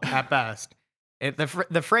comical at best.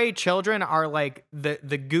 The Frey children are like the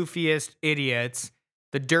goofiest idiots,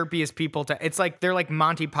 the derpiest people it's like they're like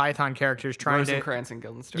Monty Python characters trying Rosencrantz and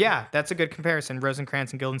Guildenstern. Yeah, that's a good comparison.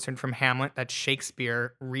 Rosencrantz and Guildenstern from Hamlet. That's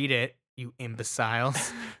Shakespeare. Read it, you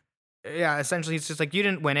imbeciles. Yeah, essentially it's just like, you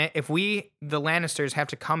didn't win it. If we, the Lannisters, have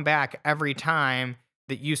to come back every time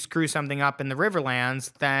that you screw something up in the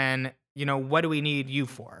Riverlands, then, what do we need you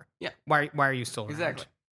for? Yeah. Why are you still around? Exactly.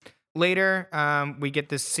 Later, we get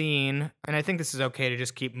this scene, and I think this is okay to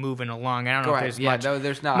just keep moving along. I don't know if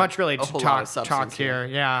there's not much really a to whole lot of talk here.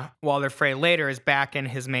 Yeah. Walder Frey later is back in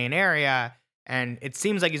his main area, and it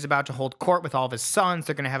seems like he's about to hold court with all of his sons.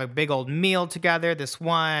 They're going to have a big old meal together. This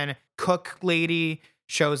one cook lady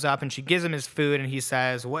shows up, and she gives him his food, and he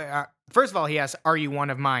says, first of all, he asks, "Are you one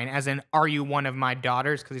of mine?" As in, are you one of my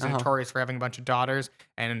daughters? Because he's notorious for having a bunch of daughters.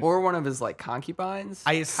 Or one of his, like, concubines?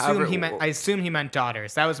 I assume he meant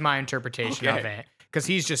daughters. That was my interpretation of it. Because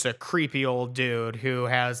he's just a creepy old dude who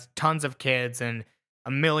has tons of kids and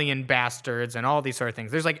a million bastards and all these sort of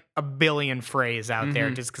things. There's like a billion Freys out there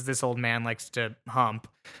just because this old man likes to hump.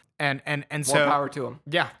 And so more power to him.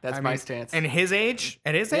 Yeah. That's my stance. And at his age,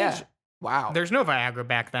 wow. There's no Viagra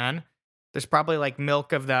back then. There's probably like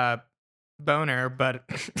milk of the boner, but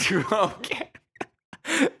okay.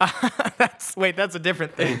 That's a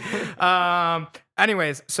different thing.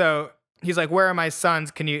 Anyways, so he's like, "Where are my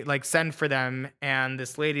sons? Can you like send for them?" And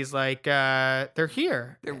this lady's like, "They're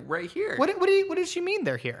here. They're right here." What does she mean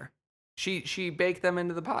they're here? She baked them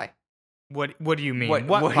into the pie. What do you mean?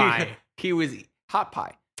 What pie? He was hot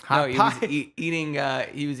pie. Pie?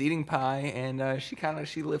 He was eating pie, and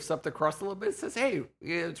she lifts up the crust a little bit and says, "Hey,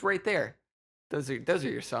 it's right there. Those are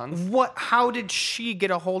your sons." What? How did she get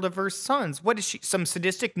a hold of her sons? What is she? Some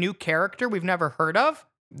sadistic new character we've never heard of?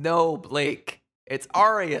 No, Blake. It's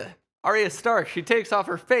Arya. Arya Stark. She takes off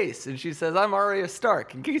her face and she says, "I'm Arya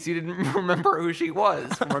Stark," in case you didn't remember who she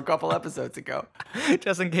was from a couple episodes ago.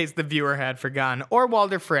 Just in case the viewer had forgotten. Or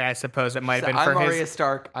Walder Frey, I suppose it might have been I'm Arya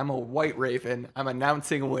Stark. I'm a white raven. I'm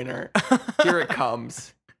announcing a winner. Here it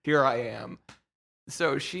comes. Here I am.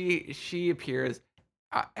 So she appears,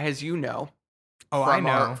 as you know. I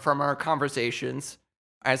know. From our conversations,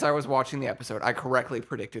 as I was watching the episode, I correctly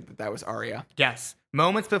predicted that was Arya. Yes.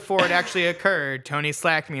 Moments before it actually occurred, Tony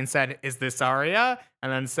slacked me and said, "Is this Arya?"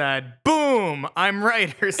 And then said, "Boom, I'm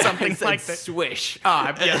right," or something like that. Swish.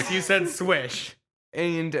 Yes, you said swish.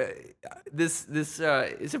 And this is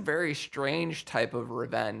a very strange type of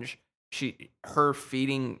revenge. Her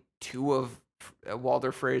feeding two of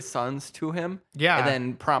Walder Frey's sons to him. Yeah. And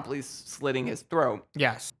then promptly slitting his throat.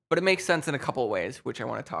 Yes. But it makes sense in a couple ways, which I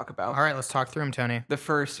want to talk about. All right, let's talk through them, Tony. The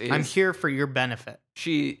first is... I'm here for your benefit.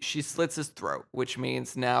 She slits his throat, which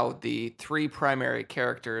means now the three primary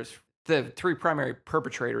perpetrators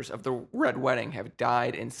of the Red Wedding have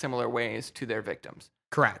died in similar ways to their victims.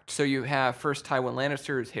 Correct. So you have first Tywin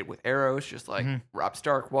Lannister is hit with arrows, just like Robb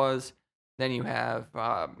Stark was. Then you have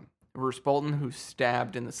Roose Bolton, who's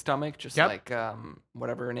stabbed in the stomach, just like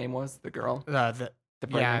whatever her name was, the girl. The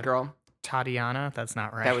pregnant girl. Tatiana? That's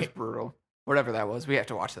not right. That was brutal. Whatever that was. We have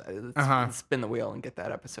to watch that. Let's spin the wheel and get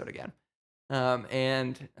that episode again.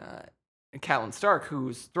 And Catelyn Stark,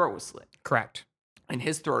 whose throat was slit. Correct. And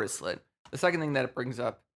his throat is slit. The second thing that it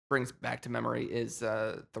brings back to memory is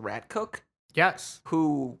the rat cook. Yes.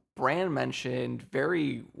 who Bran mentioned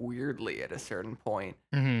very weirdly at a certain point.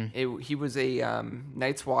 He was a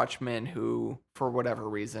Night's Watchman who, for whatever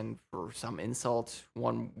reason, for some insult,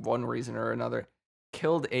 one reason or another,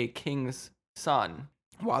 killed a king's son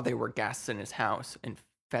while they were guests in his house and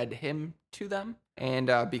fed him to them.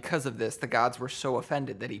 And because of this, the gods were so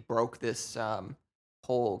offended that he broke this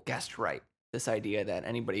whole guest right. This idea that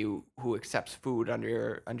anybody who accepts food under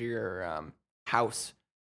your house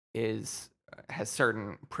has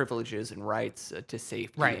certain privileges and rights to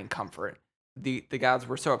safety Right. and comfort. The gods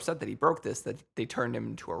were so upset that he broke this that they turned him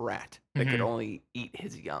into a rat that could only eat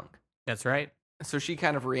his young. That's right. So she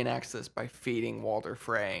kind of reenacts this by feeding Walder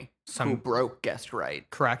Frey, who Some- broke guest right,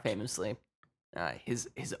 Correct. famously,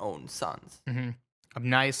 his own sons. A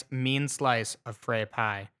nice mean slice of Frey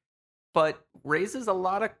pie. But raises a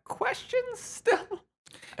lot of questions still.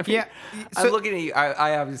 I mean, Yeah. I'm looking at you.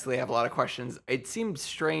 I obviously have a lot of questions. It seemed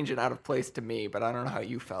strange and out of place to me, but I don't know how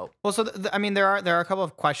you felt. Well, so I mean, there are a couple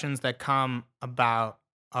of questions that come about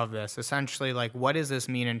of this. Essentially, like, what does this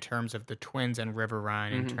mean in terms of the twins and River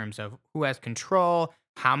Rhine? In terms of who has control?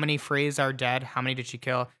 How many Freys are dead? How many did she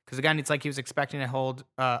kill? Because again, it's like he was expecting to hold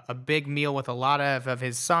a big meal with a lot of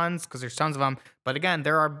his sons, because there's tons of them. But again,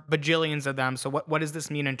 there are bajillions of them. So what does this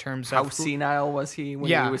mean in terms How of senile was he when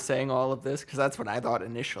he was saying all of this? Because that's what I thought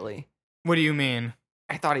initially. What do you mean?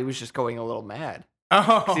 I thought he was just going a little mad.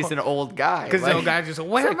 Oh, Because he's an old guy. because the old guy just,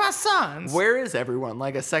 where are my sons? Where is everyone?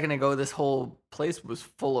 Like a second ago, this whole place was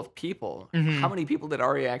full of people. How many people did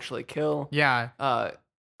Arya actually kill? Yeah.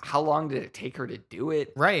 How long did it take her to do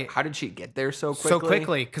it? Right. How did she get there so quickly? So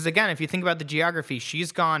quickly. Because again, if you think about the geography,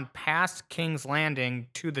 she's gone past King's Landing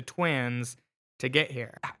to the twins to get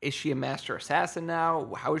here. Is she a master assassin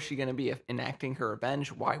now? How is she going to be enacting her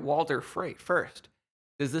revenge? Why Walder Frey first?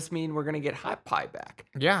 Does this mean we're going to get Hot Pie back?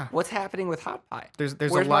 Yeah. What's happening with Hot Pie? There's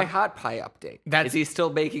Where's a my lot Hot Pie update? That's- Is he still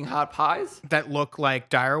baking hot pies? that look like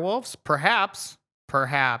direwolves. Perhaps.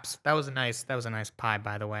 That was a nice pie,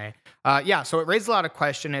 by the way. Yeah, so it raised a lot of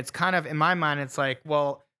question. It's kind of, in my mind, it's like,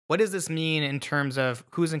 well, what does this mean in terms of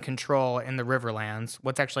who's in control in the Riverlands?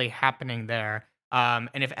 What's actually happening there? And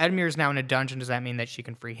if Edmure's now in a dungeon, does that mean that she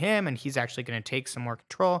can free him and he's actually going to take some more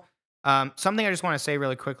control? Something I just want to say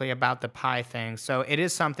really quickly about the pie thing. So it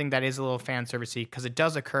is something that is a little fan servicey because it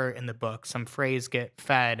does occur in the book. Some Freys get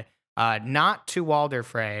fed, not to Walder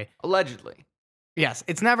Frey. Allegedly. Yes,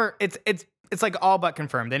 it's never. It's like all but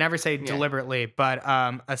confirmed. They never say deliberately, but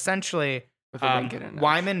essentially, With a wink and a nudge.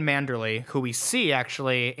 Wyman Manderley, who we see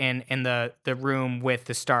actually in the room with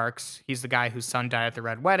the Starks, he's the guy whose son died at the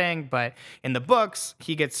Red Wedding. But in the books,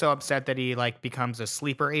 he gets so upset that he like becomes a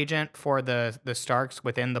sleeper agent for the Starks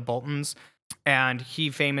within the Boltons, and he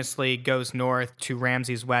famously goes north to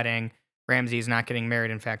Ramsay's wedding. Ramsay's not getting married,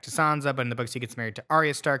 in fact, to Sansa, but in the books he gets married to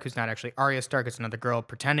Arya Stark, who's not actually Arya Stark. It's another girl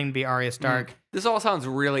pretending to be Arya Stark. This all sounds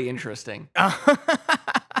really interesting.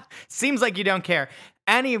 Seems like you don't care.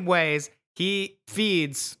 Anyways, he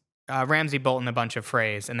feeds Ramsay Bolton a bunch of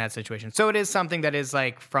Freys in that situation. So it is something that is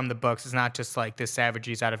like from the books. It's not just like this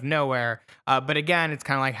savagery's out of nowhere. But again, it's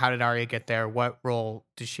kind of like, how did Arya get there? What role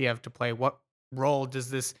does she have to play? What role does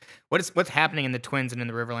this? What's happening in the Twins and in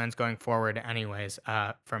the Riverlands going forward? Anyways,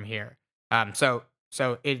 from here. So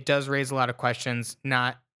it does raise a lot of questions,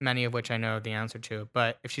 not many of which I know the answer to.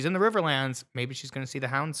 But if she's in the Riverlands, maybe she's going to see the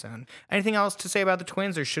Hound soon. Anything else to say about the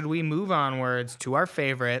Twins, or should we move onwards to our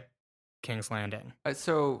favorite, King's Landing?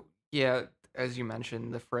 So, yeah, as you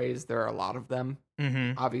mentioned, the phrase, there are a lot of them.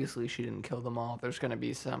 Mm-hmm. Obviously, she didn't kill them all. There's going to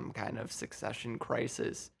be some kind of succession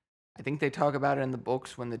crisis. I think they talk about it in the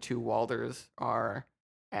books when the two Walders are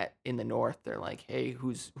in the north. They're like, hey,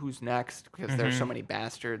 who's next? Because there's so many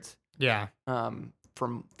bastards. Yeah.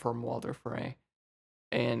 From Walder Frey,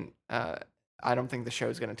 and I don't think the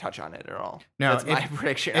show's going to touch on it at all. No, that's my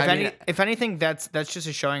prediction. If anything, that's just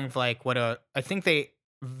a showing of like I think they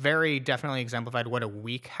very definitely exemplified what a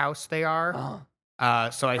weak house they are.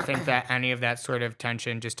 So I think that any of that sort of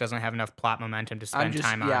tension just doesn't have enough plot momentum to spend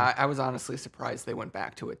time on. Yeah, I was honestly surprised they went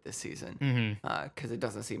back to it this season, Mm-hmm. because it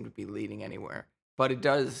doesn't seem to be leading anywhere. But it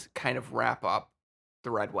does kind of wrap up the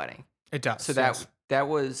Red Wedding. It does. So that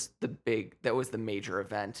was the major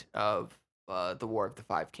event of the War of the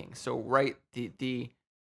Five Kings. So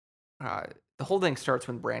the whole thing starts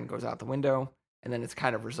when Bran goes out the window, and then it's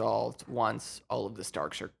kind of resolved once all of the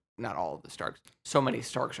Starks are, not all of the Starks, so many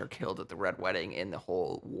Starks are killed at the Red Wedding, and the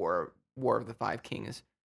whole War of the Five Kings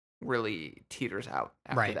really teeters out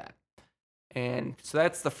after that. And so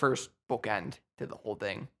that's the first bookend to the whole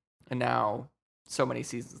thing. And now, so many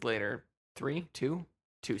seasons later, two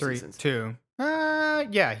seasons. Two.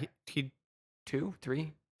 Yeah, he Two,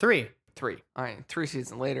 three. three. 3. All right, 3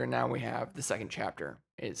 seasons later, now we have the second chapter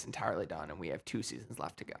is entirely done, and we have 2 seasons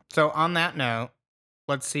left to go. So on that note,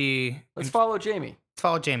 let's see. Let's follow Jamie. Let's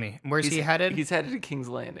follow Jamie. Where's he headed? He's headed to King's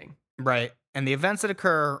Landing. Right. And the events that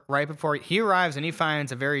occur right before he arrives and he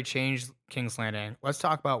finds a very changed King's Landing. Let's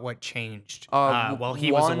talk about what changed while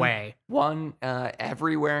he was away.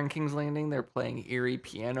 Everywhere in King's Landing, they're playing eerie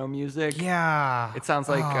piano music. Yeah. It sounds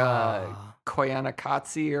like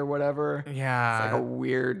Koyaanisqatsi or whatever. Yeah. It's like a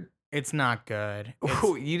weird... It's not good.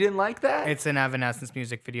 Ooh, you didn't like that? It's an Evanescence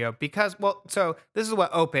music video because, so this is what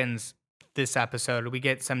opens this episode. We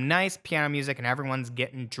get some nice piano music and everyone's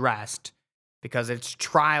getting dressed because it's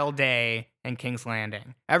trial day in King's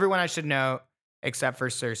Landing. Everyone I should know except for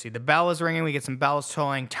Cersei. The bell is ringing. We get some bells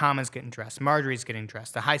tolling. Tom is getting dressed. Marjorie's getting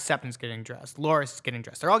dressed. The High Septon's getting dressed. Loras is getting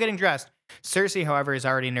dressed. They're all getting dressed. Cersei, however, is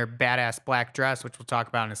already in her badass black dress, which we'll talk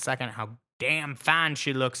about in a second, how damn fine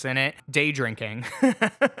she looks in it. Day drinking.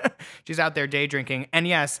 She's out there day drinking. And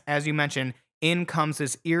yes, as you mentioned, in comes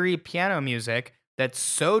this eerie piano music that's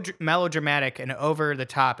so melodramatic and over the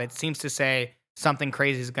top. It seems to say something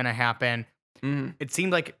crazy is going to happen. Mm-hmm. It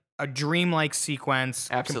seemed like a dreamlike sequence,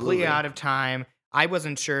 completely out of time. I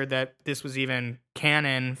wasn't sure that this was even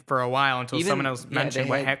canon for a while until someone else mentioned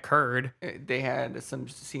what occurred. They had some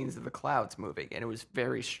scenes of the clouds moving, and it was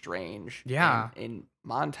very strange. Yeah. And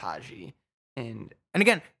montagey. And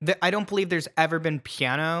again, I don't believe there's ever been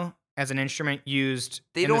piano as an instrument used.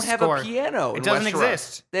 They don't have a piano. It doesn't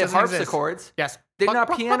exist. They have harpsichords. Yes. They're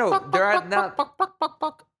not piano. They're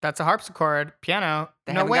not. That's a harpsichord. Piano.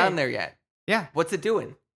 They haven't gotten there yet. Yeah. What's it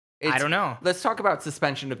doing? I don't know. Let's talk about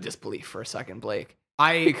suspension of disbelief for a second, Blake.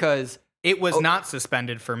 Because it was not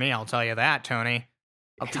suspended for me, I'll tell you that, Tony.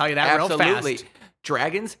 I'll tell you that real fast.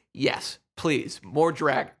 Dragons? Yes. Please. More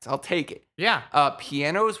dragons. I'll take it. Yeah.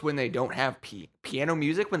 Pianos when they don't have piano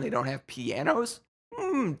music when they don't have pianos?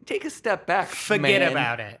 Take a step back. Forget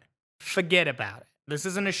about it. Forget about it. This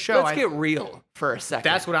isn't a show. Let's get real for a second.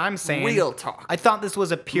 That's what I'm saying. Real talk. I thought this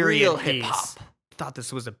was a period real piece. hip-hop. I thought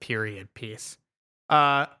this was a period piece.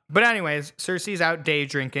 But anyways, Cersei's out day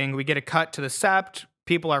drinking. We get a cut to the Sept.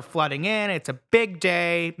 People are flooding in. It's a big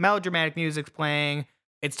day. Melodramatic music's playing.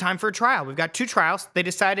 It's time for a trial. We've got 2 trials. They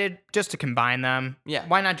decided just to combine them. Yeah.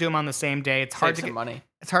 Why not do them on the same day? It's hard to get money.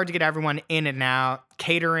 It's hard to get everyone in and out.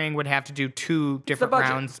 Catering would have to do 2 different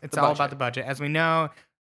rounds. It's all about the budget. As we know,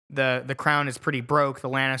 the crown is pretty broke. The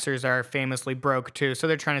Lannisters are famously broke too. So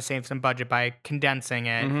they're trying to save some budget by condensing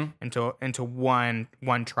it into one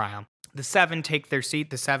trial. The 7 take their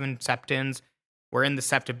seat. The 7 Septons. We're in the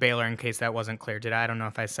Sept of Baelor, in case that wasn't clear. I don't know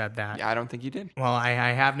if I said that. Yeah, I don't think you did. Well, I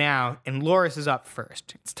have now. And Loras is up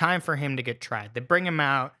first. It's time for him to get tried. They bring him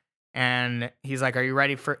out, and he's like, are you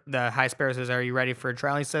ready for... The High Sparrow says, are you ready for a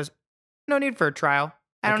trial? He says, no need for a trial.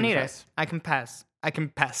 I don't need it. I confess. I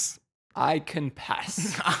confess. I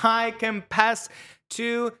confess. I confess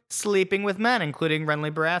to sleeping with men, including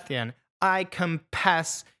Renly Baratheon. I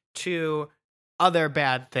confess to other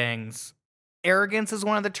bad things. Arrogance is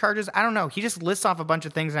one of the charges. I don't know. He just lists off a bunch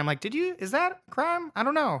of things, and I'm like, is that a crime? I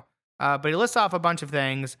don't know. But he lists off a bunch of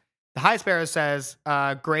things. The High Sparrow says,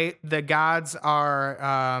 great, the gods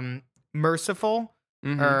are merciful,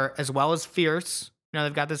 or as well as fierce. You know,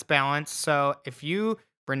 they've got this balance. So if you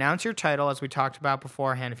renounce your title, as we talked about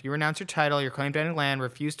beforehand, if you renounce your title, your claim to any land,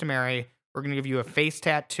 refuse to marry, we're going to give you a face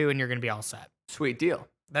tattoo, and you're going to be all set. Sweet deal.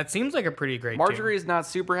 That seems like a pretty great Marjorie deal. is not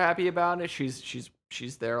super happy about it.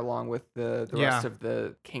 She's there along with the rest of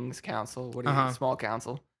the King's Council. What do you small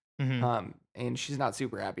council? And she's not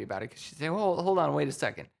super happy about it because she's saying, well, hold on, wait a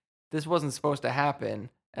second. This wasn't supposed to happen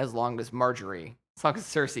as long as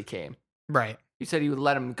Cersei came. Right. You said you would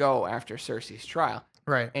let him go after Cersei's trial.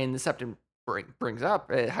 Right. And the Septon brings up,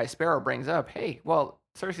 High Sparrow brings up, hey, well,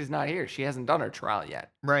 Cersei's not here. She hasn't done her trial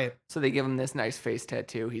yet. Right. So they give him this nice face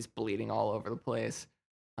tattoo. He's bleeding all over the place.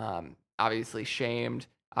 Obviously shamed.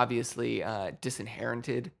 Obviously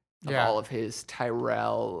disinherited of all of his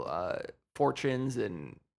Tyrell fortunes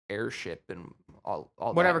and heirship and all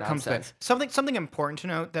whatever that comes to it. Something important to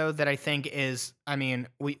note, though, that I think is, I mean,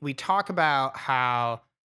 we talk about how,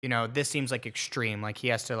 you know, this seems like extreme. Like he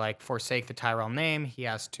has to like forsake the Tyrell name. He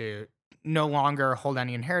has to no longer hold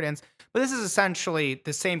any inheritance. But this is essentially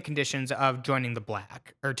the same conditions of joining the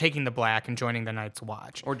Black, or taking the Black and joining the Night's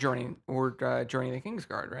Watch, or joining the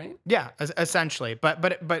Kingsguard, right? Yeah, essentially.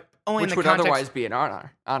 But only which in the would context, otherwise be an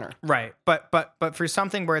honor. Right. But for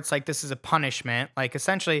something where it's like this is a punishment, like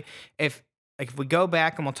essentially, if we go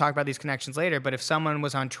back and we'll talk about these connections later, but if someone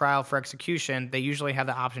was on trial for execution, they usually have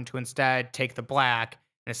the option to instead take the Black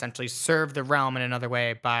and essentially serve the realm in another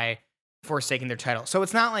way by forsaking their title. So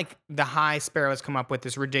it's not like the High Sparrow has come up with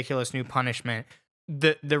this ridiculous new punishment.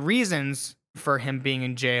 the reasons for him being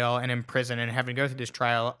in jail and in prison and having to go through this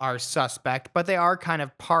trial are suspect, but they are kind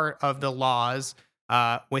of part of the laws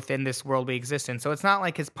within this world we exist in. So it's not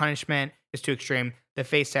like his punishment is too extreme. The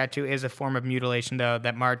face tattoo is a form of mutilation, though,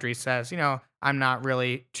 that Marjorie says, I'm not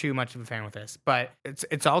really too much of a fan with this. But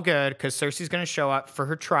it's all good because Cersei's going to show up for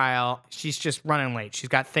her trial. She's just running late. She's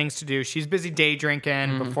got things to do. She's busy day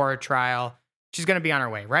drinking before her trial. She's going to be on her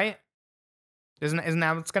way, right? Isn't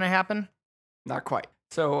that what's going to happen? Not quite.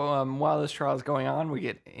 So while this trial is going on, we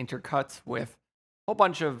get intercuts with a whole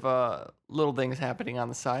bunch of little things happening on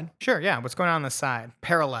the side. Sure, yeah. What's going on the side?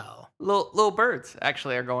 Parallel. Little birds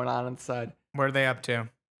actually are going on the side. What are they up to?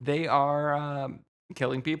 They are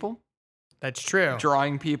killing people. That's true.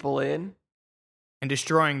 Drawing people in. And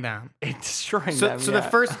destroying them. And destroying them,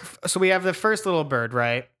 So we have the first little bird,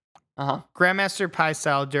 right? Uh-huh. Grandmaster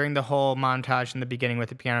Pycelle, during the whole montage in the beginning with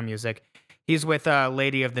the piano music, he's with a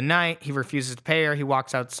lady of the night. He refuses to pay her. He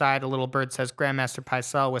walks outside. A little bird says, Grandmaster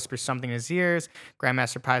Pycelle, whispers something in his ears.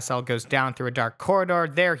 Grandmaster Pycelle goes down through a dark corridor.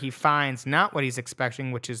 There he finds not what he's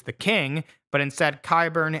expecting, which is the king, but instead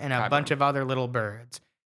Qyburn and a bunch of other little birds.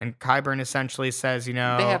 And Qyburn essentially says, They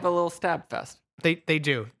have a little stab fest. They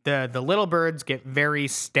do. The little birds get very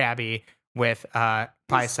stabby with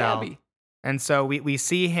Pycelle. And so we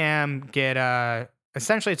see him get,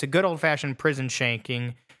 essentially it's a good old-fashioned prison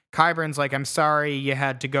shanking. Qyburn's like, I'm sorry you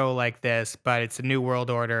had to go like this, but it's a new world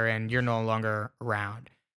order and you're no longer around.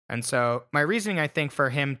 And so my reasoning, I think, for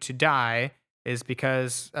him to die is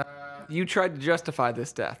because... you tried to justify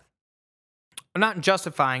this death. I'm not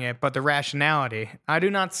justifying it, but the rationality. I do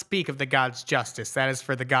not speak of the gods' justice. That is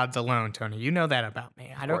for the gods alone, Tony. You know that about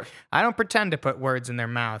me. I don't pretend to put words in their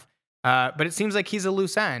mouth. But it seems like he's a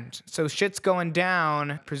loose end. So shit's going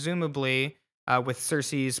down, presumably... with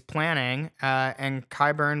Cersei's planning, and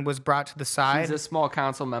Qyburn was brought to the side. He's a small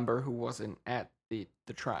council member who wasn't at the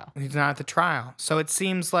trial. He's not at the trial. So it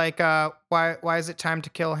seems like, why is it time to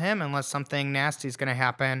kill him unless something nasty is going to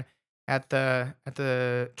happen at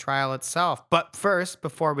the trial itself? But first,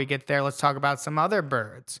 before we get there, let's talk about some other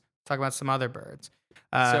birds.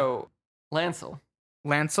 So Lancel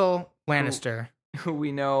Lannister, who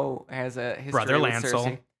we know has a history brother with Lancel.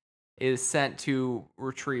 Cersei, is sent to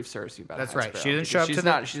retrieve Cersei. That's right. She didn't show up she's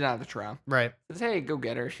not at the trial. Right. Says, hey, go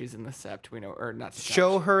get her. She's in the Sept. We know, or not. The Sept.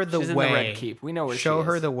 Show her the she's way. In the Red Keep. We know where she is. Show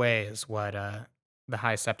her the way is what the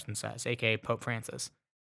High Septon says, aka Pope Francis.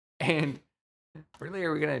 And really,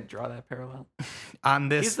 are we gonna draw that parallel? On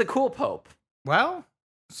this, he's the cool Pope. Well,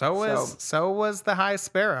 so was the High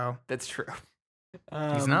Sparrow. That's true.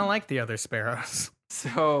 He's not like the other sparrows.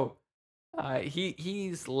 So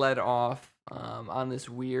he's led off on this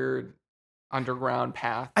weird underground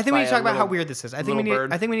path. I think we need to talk about how weird this is. I think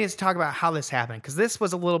we need to talk about how this happened, because this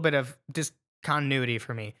was a little bit of discontinuity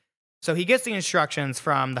for me. So he gets the instructions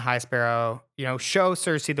from the High Sparrow, show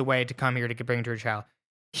Cersei the way to come here to bring her to her child.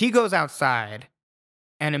 He goes outside,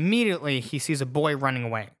 and immediately he sees a boy running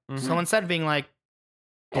away. Mm-hmm. So instead of being like,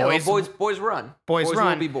 boys run. Boys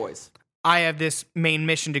run. Will be boys. I have this main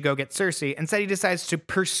mission to go get Cersei. Instead, he decides to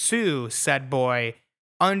pursue said boy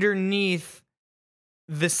underneath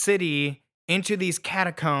the city into these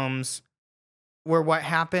catacombs, where what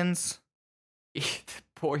happens? The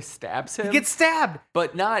boy stabs him. He gets stabbed,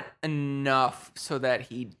 but not enough so that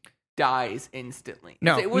he dies instantly.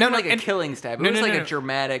 No, it wasn't like a killing stab. It was like a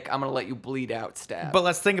dramatic, I'm gonna let you bleed out stab. But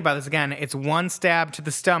let's think about this again. It's one stab to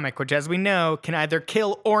the stomach, which, as we know, can either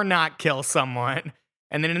kill or not kill someone.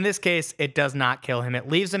 And then in this case, it does not kill him. It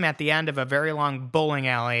leaves him at the end of a very long bowling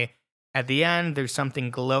alley. At the end, there's something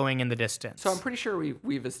glowing in the distance. So I'm pretty sure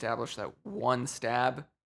we've established that one stab,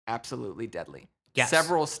 absolutely deadly. Yes.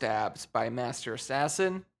 Several stabs by Master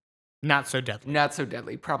Assassin. Not so deadly. Not so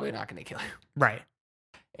deadly. Probably not going to kill you. Right.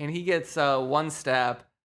 And he gets one stab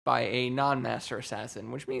by a non-Master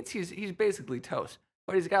Assassin, which means he's basically toast.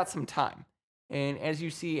 But he's got some time. And as you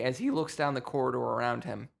see, as he looks down the corridor around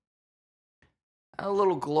him,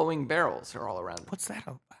 little glowing barrels are all around him. What's that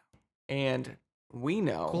about? And we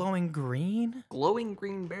know... Glowing green? Glowing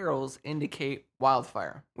green barrels indicate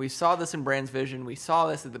wildfire. We saw this in Bran's vision. We saw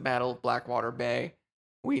this at the Battle of Blackwater Bay.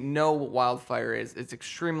 We know what wildfire is. It's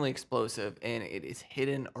extremely explosive, and it is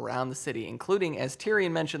hidden around the city, including, as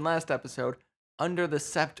Tyrion mentioned last episode, under the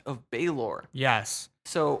Sept of Baelor. Yes.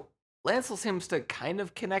 So Lancel seems to kind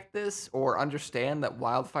of connect this or understand that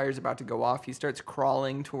wildfire is about to go off. He starts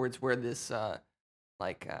crawling towards where this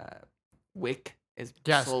wick is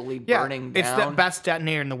slowly burning down. It's the best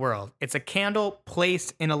detonator in the world. It's a candle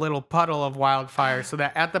placed in a little puddle of wildfire so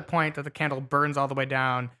that at the point that the candle burns all the way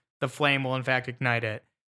down, the flame will in fact ignite it.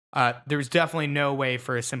 There's definitely no way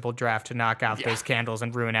for a simple draft to knock out those candles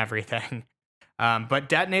and ruin everything. But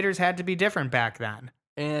detonators had to be different back then.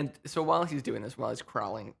 And so while he's doing this, while he's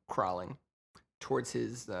crawling towards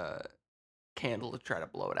his candle to try to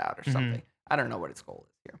blow it out or something, I don't know what his goal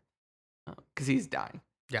is here, because he's dying.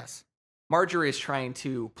 Yes. Marjorie is trying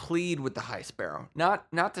to plead with the High Sparrow,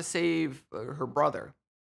 not to save her brother,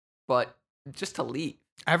 but just to leave.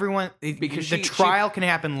 Everyone, because the trial can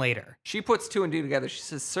happen later. She puts two and two together. She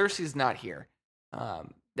says Cersei's not here.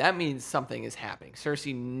 That means something is happening.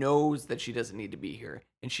 Cersei knows that she doesn't need to be here,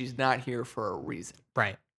 and she's not here for a reason.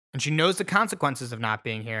 Right. And she knows the consequences of not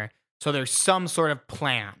being here. So there's some sort of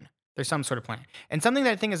plan. And something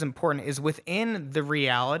that I think is important is within the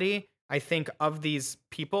reality, I think, of these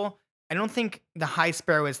people, I don't think the High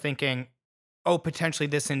Sparrow is thinking, oh, potentially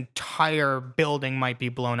this entire building might be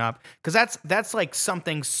blown up. Because that's like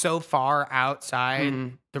something so far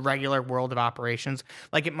outside the regular world of operations.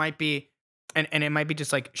 Like it might be, and it might be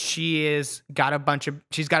just like she's got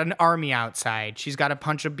an army outside. She's got a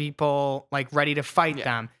bunch of people like ready to fight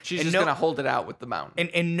them. She's just going to hold it out with the mountain. And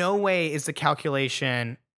in no way is the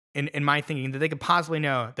calculation, in my thinking, that they could possibly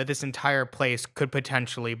know that this entire place could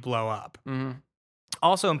potentially blow up. Mm-hmm.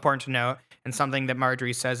 Also important to note, and something that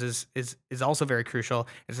Marjorie says is also very crucial,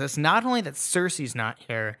 is that it's not only that Cersei's not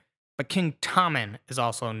here, but King Tommen is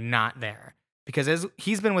also not there. Because as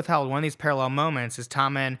he's been withheld, one of these parallel moments is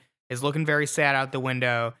Tommen is looking very sad out the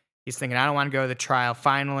window. He's thinking, I don't want to go to the trial.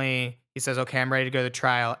 Finally, he says, okay, I'm ready to go to the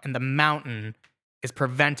trial. And the mountain is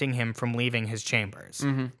preventing him from leaving his chambers.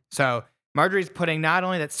 Mm-hmm. So Marjorie's putting not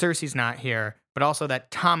only that Cersei's not here, but also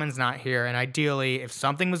that Tommen's not here. And ideally, if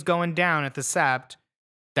something was going down at the Sept,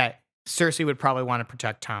 that Cersei would probably want to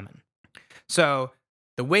protect Tommen. So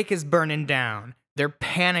the wake is burning down. They're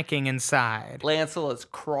panicking inside. Lancel is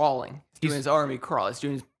crawling. He's doing his army crawl. He's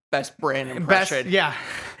doing his best Bran impression. Yeah.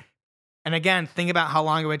 And again, think about how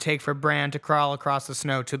long it would take for Bran to crawl across the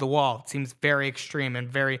snow to the wall. It seems very extreme and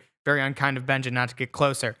very, very unkind of Benjen not to get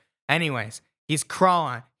closer. Anyways, he's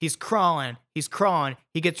crawling. He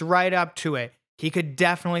gets right up to it. He could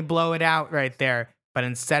definitely blow it out right there. But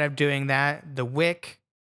instead of doing that, the wick,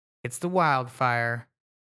 it's the wildfire.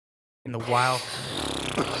 And the wild...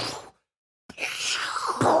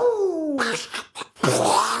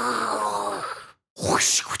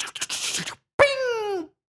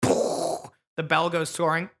 The bell goes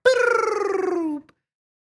soaring.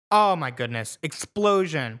 Oh my goodness.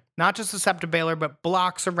 Explosion. Not just the Sept of Baelor, but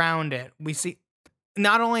blocks around it. We see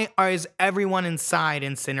not only is everyone inside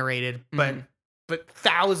incinerated, but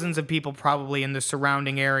thousands of people probably in the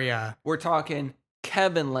surrounding area. We're talking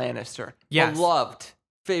Kevin Lannister. Yes. Beloved.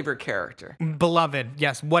 Favorite character. Beloved.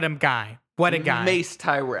 Yes. What a guy. What a guy. Mace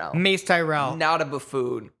Tyrell. Not a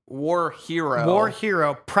buffoon. War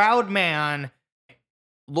hero. Proud man.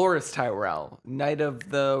 Loras Tyrell. Knight of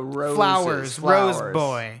the Roses. Flowers. Rose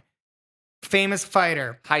boy. Famous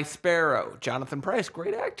fighter. High Sparrow. Jonathan Pryce.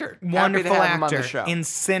 Great actor. Wonderful Happy to have actor. him on the show.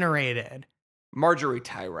 Incinerated. Marjorie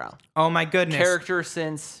Tyrell. Oh my goodness. Character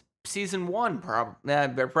since season 1,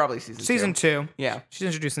 probably season 2. Season 2. Yeah. She's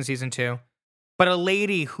introduced in season 2. But a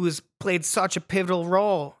lady who's played such a pivotal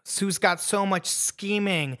role, who's got so much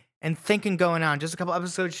scheming and thinking going on. Just a couple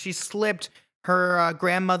episodes, she slipped her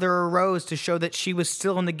grandmother a rose to show that she was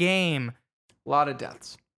still in the game. A lot of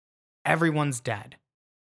deaths. Everyone's dead.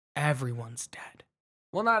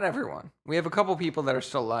 Well, not everyone. We have a couple people that are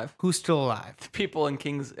still alive. Who's still alive? The people in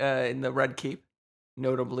in the Red Keep,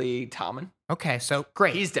 notably Tommen. Okay, so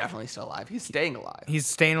great. He's definitely still alive. He's staying alive. He's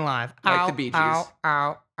staying alive. Like ow, the Bee Gees.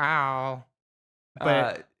 Ow.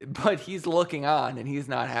 But he's looking on, and he's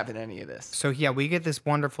not having any of this. So yeah, we get this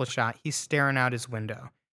wonderful shot. He's staring out his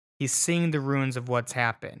window. He's seeing the ruins of what's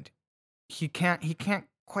happened. He can't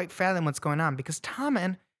quite fathom what's going on because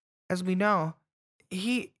Tommen, as we know,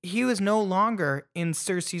 he was no longer in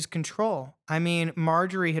Cersei's control. I mean,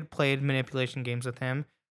 Marjorie had played manipulation games with him.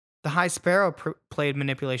 The High Sparrow played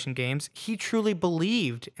manipulation games. He truly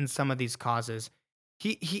believed in some of these causes.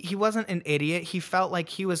 He wasn't an idiot. He felt like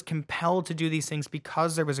he was compelled to do these things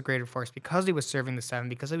because there was a greater force, because he was serving the Seven,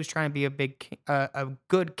 because he was trying to be a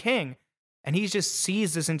good king. And he just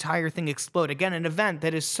sees this entire thing explode. Again, an event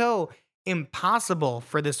that is so impossible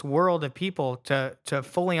for this world of people to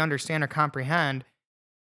fully understand or comprehend.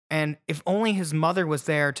 And if only his mother was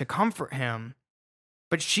there to comfort him.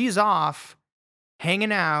 But she's off,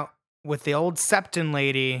 hanging out with the old Septon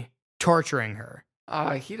lady, torturing her.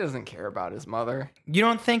 He doesn't care about his mother. You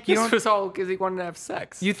don't think This was all because he wanted to have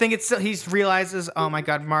sex. You think he realizes, oh my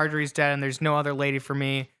God, Marjorie's dead and there's no other lady for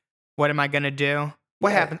me. What am I gonna do?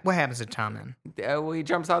 What happens to Tommen? Well, he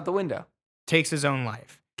jumps out the window. Takes his own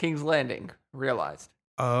life. King's Landing, realized.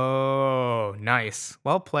 Oh, nice.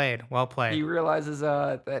 Well played. Well He played. realizes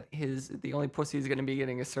that the only pussy he's gonna be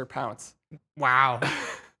getting is Sir Pounce. Wow.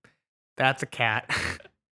 That's a cat.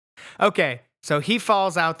 Okay, so he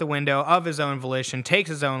falls out the window of his own volition, takes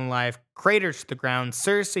his own life, craters to the ground.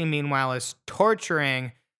 Cersei, meanwhile, is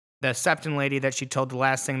torturing the Septon lady that she told the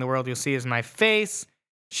last thing in the world you'll see is my face.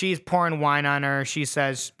 She's pouring wine on her. She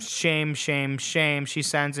says, shame, shame, shame. She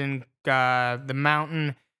sends in the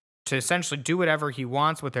mountain to essentially do whatever he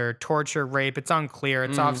wants with her, torture, rape. It's unclear.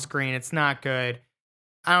 It's off Mm. screen. It's not good.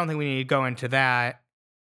 I don't think we need to go into that.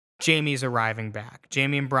 Jamie's arriving back.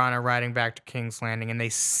 Jamie and Bronn are riding back to King's Landing, and they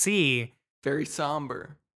see Very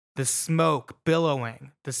somber. the smoke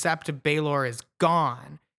billowing. The Sept of Baelor is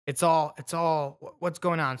gone. It's all what's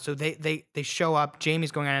going on. So they show up.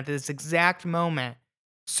 Jamie's going on at this exact moment.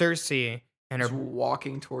 Cersei and Just her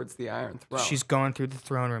walking towards the Iron Throne. she's going through the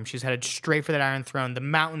throne room. She's headed straight for that Iron Throne. The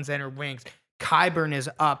mountains in her wings. Qyburn is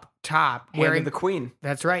up top Hand wearing of the Queen.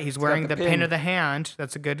 That's right. He's got wearing the the pin pin. of the hand.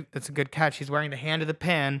 That's a good catch. He's wearing the hand of the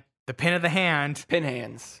pin. The pin of the hand. Pin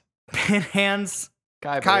hands. Pin hands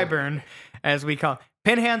Qyburn. Qyburn, as we call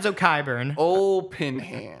Pin hands o' Qyburn. Old pin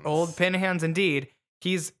hands. Old pin hands indeed.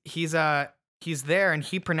 He's there and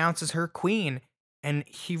he pronounces her queen, and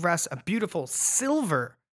he rests a beautiful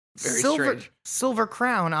silver Very strange. silver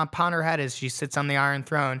crown upon her head as she sits on the Iron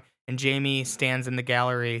Throne, and Jamie stands in the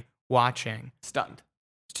gallery watching. Stunned.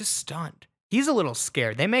 He's just stunned. He's a little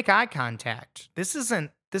scared. They make eye contact. This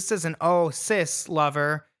isn't oh sis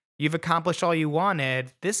lover, you've accomplished all you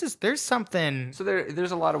wanted. There's something. So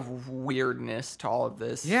there's a lot of weirdness to all of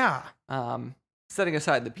this. Yeah. Setting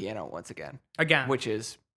aside the piano once again, Again, which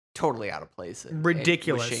is totally out of place. and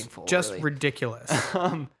ridiculous. shameful. Just really. ridiculous.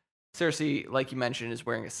 Cersei, like you mentioned, is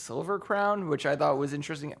wearing a silver crown, which I thought was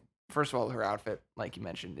interesting. First of all, her outfit, like you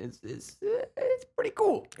mentioned, is it's pretty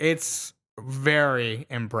cool. It's very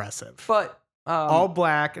impressive. But All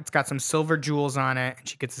black. It's got some silver jewels on it, and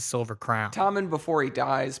she gets a silver crown. Tommen, before he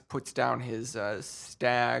dies, puts down his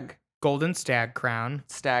Golden stag crown.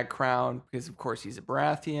 stag crown because, of course, he's a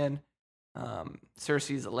Baratheon.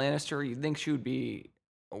 Cersei's a Lannister. You'd think she would be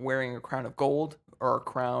wearing a crown of gold or a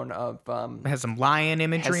crown of It has some lion has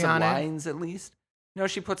imagery some on it. lions at least. No,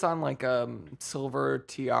 she puts on like a silver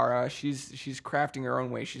tiara. She's crafting her own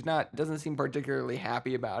way. She's not doesn't seem particularly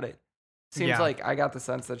happy about it. Seems Yeah. like I got the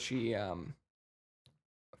sense that she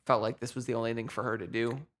felt like this was the only thing for her to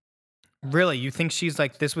do. Really, you think she's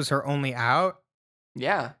like this was her only out?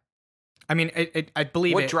 Yeah. I mean, I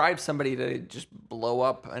believe What it. drives somebody to just blow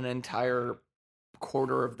up an entire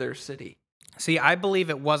quarter of their city? See, I believe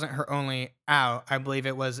it wasn't her only out. I believe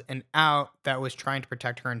it was an out that was trying to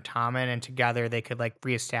protect her and Tommen, and together they could like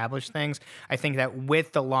reestablish things. I think that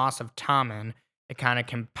with the loss of Tommen, it kind of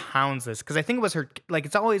compounds this because I think it was her. Like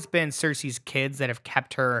it's always been Cersei's kids that have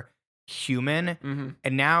kept her human, Mm-hmm.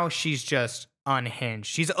 and now she's just unhinged.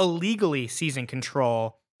 She's illegally seizing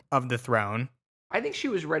control of the throne. I think she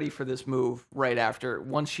was ready for this move right after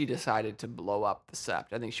once she decided to blow up the Sept.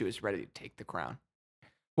 I think she was ready to take the crown.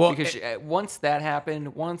 Well, Because once that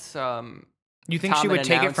happened, once you think she Tommen would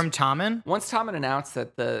take it announced- from Tommen? once Tommen announced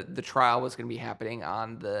that the trial was going to be happening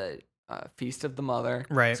on the Feast of the Mother,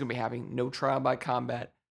 Right. it's going to be having no trial by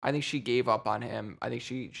combat. I think she gave up on him. I think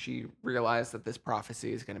she realized that this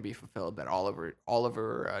prophecy is going to be fulfilled, that all of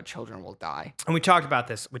her children will die. And we talked about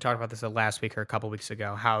this. We talked about this last week or a couple weeks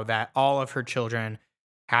ago. How that all of her children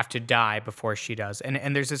have to die before she does.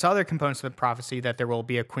 And there's this other component to the prophecy that there will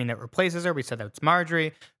be a queen that replaces her. We said that it's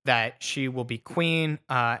Marjorie. That she will be queen.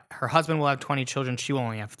 Her husband will have 20 children. She will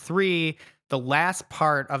only have 3. The last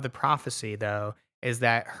part of the prophecy, though, is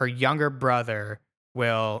that her younger brother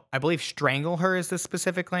will, I believe, strangle her is the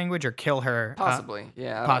specific language, or kill her. Possibly,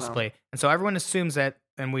 yeah, I don't know. Possibly. And so everyone assumes that,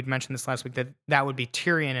 and we'd mentioned this last week, that that would be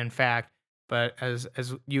Tyrion, in fact. But as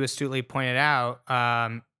you astutely pointed out,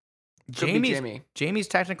 Could be Jamie's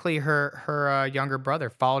technically her younger brother,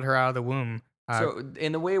 followed her out of the womb. So,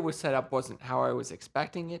 in the way it was set up, wasn't how I was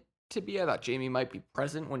expecting it to be. I thought Jamie might be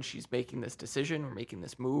present when she's making this decision or making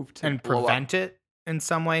this move to and blow up, prevent it in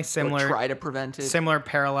some way, or similar try to prevent it. similar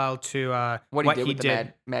parallel to what he did with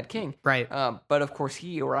the Mad King. Right. But of course,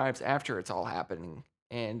 he arrives after it's all happening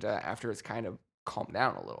and after it's kind of calmed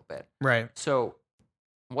down a little bit. Right. So,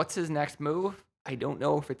 what's his next move? I don't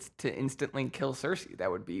know if it's to instantly kill Cersei.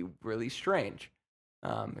 That would be really strange.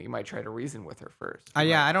 He might try to reason with her first.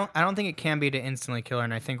 Yeah, I don't think it can be to instantly kill her.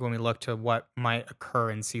 And I think when we look to what might occur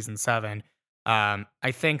in season 7, I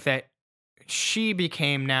think that she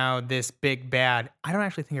became now this big bad. I don't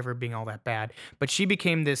actually think of her being all that bad, but she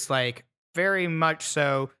became this like very much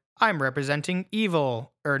so. I'm representing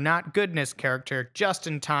evil or not goodness character just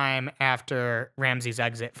in time after Ramsay's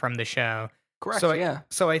exit from the show. Correct. So, Yeah.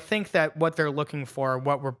 so I think that what they're looking for,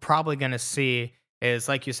 what we're probably going to see is,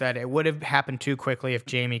 like you said, it would have happened too quickly if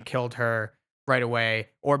Jamie killed her right away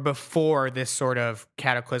or before this sort of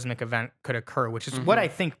cataclysmic event could occur, which is what I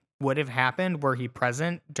think would have happened were he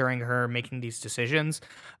present during her making these decisions.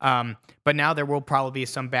 But now there will probably be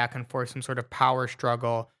some back and forth, some sort of power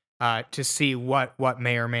struggle to see what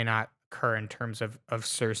may or may not occur in terms of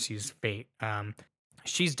Cersei's fate.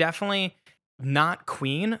 She's definitely not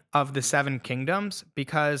queen of the Seven Kingdoms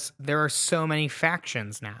because there are so many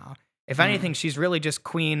factions now. If anything, she's really just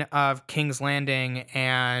queen of King's Landing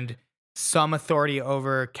and some authority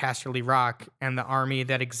over Casterly Rock and the army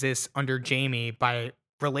that exists under Jaime by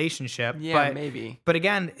relationship. Yeah, maybe. But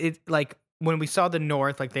again, it like when we saw the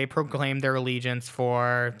North, like they proclaimed their allegiance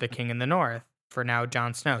for the king in the North, for now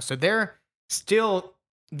Jon Snow. So they're still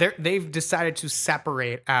they've decided to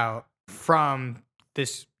separate out from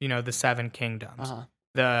this, the Seven Kingdoms.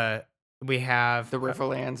 We have The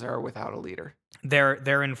Riverlands are without a leader.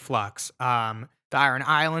 They're in flux. The Iron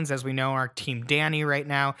Islands, as we know, are Team Dany right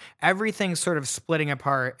now. Everything's sort of splitting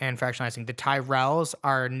apart and fractionalizing. The Tyrells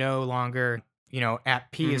are no longer,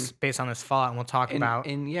 at peace based on this fallout, and we'll talk about.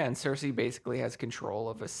 And Cersei basically has control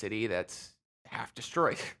of a city that's half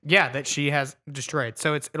destroyed. Yeah, that she has destroyed.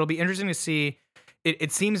 So it'll be interesting to see.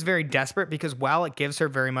 It seems very desperate because while it gives her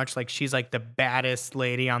very much like she's like the baddest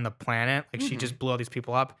lady on the planet, like she just blew all these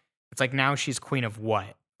people up. It's like now she's queen of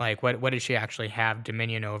what? Like what does she actually have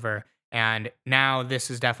dominion over? And now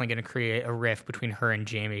this is definitely going to create a rift between her and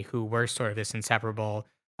Jaime, who were sort of this inseparable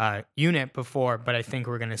unit before, but I think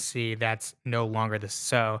we're going to see that's no longer the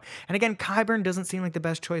so. And again, Qyburn doesn't seem like the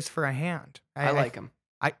best choice for a hand. I like him.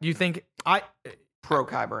 You think pro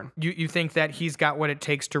Qyburn? You think that he's got what it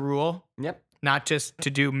takes to rule? Yep. Not just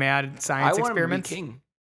to do mad science experiments. I want him to be king.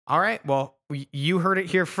 All right. Well, you heard it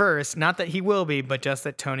here first. Not that he will be, but just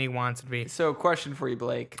that Tony wants to be. So, question for you,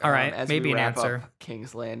 Blake. All right. As maybe we an wrap answer. Up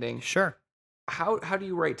King's Landing. Sure. How do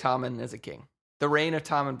you rate Tommen as a king? The reign of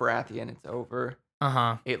Tommen Baratheon, it's over.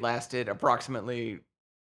 It lasted approximately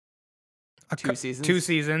 2 seasons. 2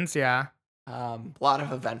 seasons, yeah. A lot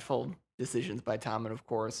of eventful decisions by Tommen, of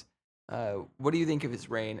course. What do you think of his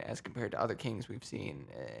reign as compared to other kings we've seen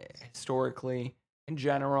historically, in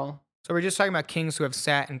general? So we're just talking about kings who have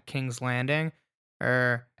sat in King's Landing,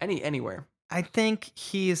 or anywhere. I think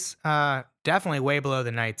he's definitely way below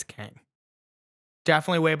the Night's King.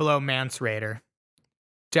 Definitely way below Mance Rayder.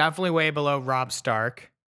 Definitely way below Robb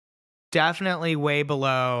Stark. Definitely way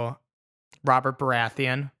below Robert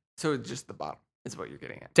Baratheon. So just the bottom is what you're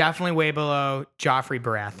getting at. Definitely way below Joffrey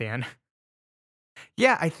Baratheon.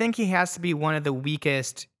 Yeah, I think he has to be one of the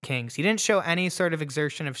weakest kings. He didn't show any sort of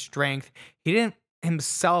exertion of strength. He didn't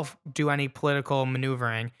himself do any political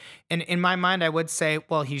maneuvering. And in my mind, I would say,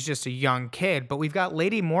 well, he's just a young kid. But we've got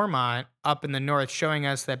Lady Mormont up in the north showing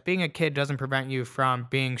us that being a kid doesn't prevent you from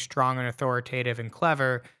being strong and authoritative and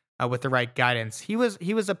clever with the right guidance. He was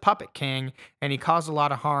a puppet king, and he caused a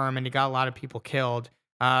lot of harm, and he got a lot of people killed.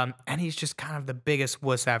 And he's just kind of the biggest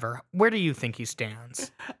wuss ever. Where do you think he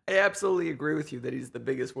stands? I absolutely agree with you that he's the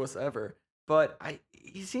biggest wuss ever. But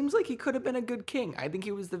he seems like he could have been a good king. I think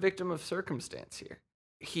he was the victim of circumstance here.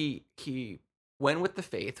 He went with the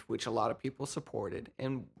faith, which a lot of people supported.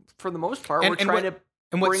 And for the most part, we're trying to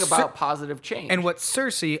bring about positive change. And what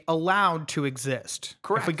Cersei allowed to exist.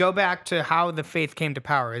 Correct. If we go back to how the faith came to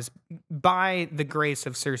power is by the grace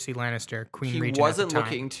of Cersei Lannister, Queen Regent He wasn't at the time.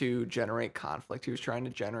 looking to generate conflict. He was trying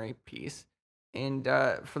to generate peace. And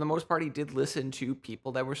for the most part, he did listen to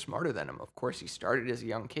people that were smarter than him. Of course, he started as a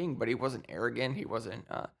young king, but he wasn't arrogant. He wasn't.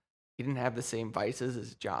 He didn't have the same vices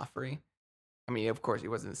as Joffrey. I mean, of course, he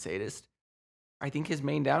wasn't a sadist. I think his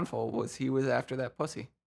main downfall was he was after that pussy.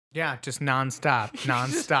 Yeah, just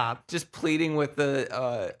nonstop. just pleading with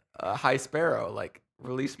the High Sparrow, like,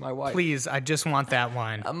 release my wife. Please, I just want that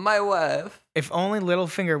one. My wife. If only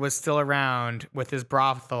Littlefinger was still around with his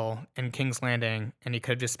brothel in King's Landing, and he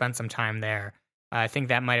could have just spent some time there. I think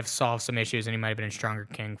that might have solved some issues, and he might have been a stronger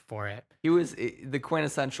king for it. He was the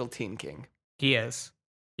quintessential teen king. He is.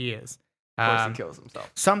 Of course, he kills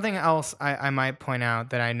himself. Something else I might point out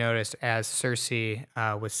that I noticed as Cersei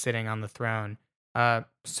was sitting on the throne.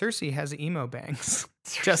 Cersei has emo bangs,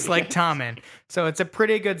 just like Tommen. So it's a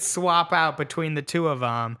pretty good swap out between the two of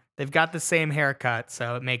them. They've got the same haircut,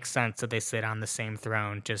 so it makes sense that they sit on the same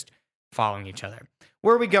throne, just following each other.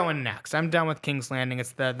 Where are we going next? I'm done with King's Landing.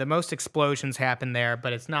 It's the most explosions happen there,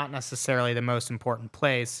 but it's not necessarily the most important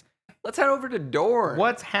place. Let's head over to Dorne.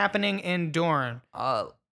 What's happening in Dorne?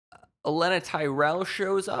 Olenna Tyrell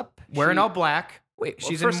shows up. Wearing all black. Wait, well,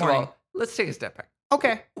 She's in first of mourning. all, let's take a step back.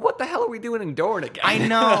 Okay. What the hell are we doing in Dorne again? I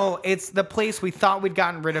know. It's the place we thought we'd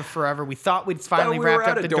gotten rid of forever. We thought we'd finally we were wrapped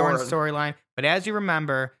out up of the Dorne Dorne. storyline. But as you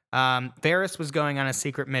remember, Varys was going on a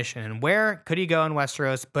secret mission. And where could he go in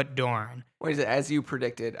Westeros but Dorne? What is it? As you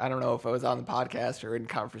predicted, I don't know if I was on the podcast or in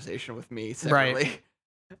conversation with me separately.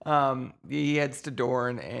 He heads to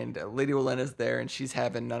Dorne, and Lady Olenna's there, and she's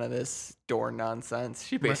having none of this Dorne nonsense.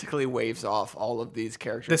 She basically waves off all of these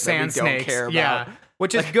characters The that we Sand don't Snakes. care about. Yeah.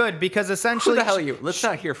 Which is good because Who essentially. the hell are you? Let's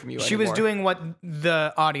not hear from you She anymore. was doing what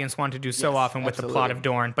the audience wanted to do so Yes, often with the plot of absolutely.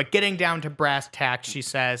 Dorne. But getting down to brass tacks, she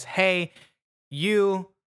says, hey, you,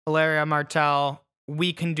 Hilaria Martell,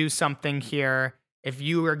 we can do something here. If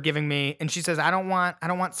you are giving me, and she says, I don't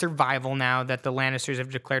want survival now that the Lannisters have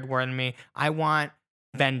declared war on me. I want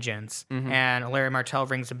vengeance. And Hilaria Martell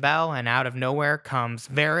rings a bell, and out of nowhere comes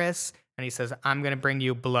Varys, and he says, I'm going to bring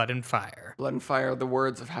you blood and fire. Blood and Fire, the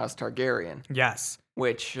words of House Targaryen, Yes.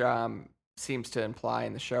 which seems to imply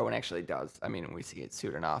in the show, and actually does. I mean, we see it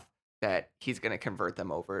soon enough, that he's going to convert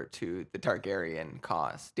them over to the Targaryen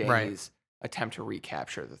cause. Dany's attempt to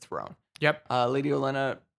recapture the throne. Yep. Lady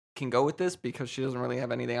Olenna can go with this because she doesn't really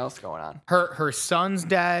have anything else going on. Her son's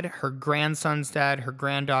dead, her grandson's dead, her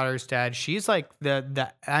granddaughter's dead. She's like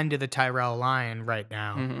the end of the Tyrell line right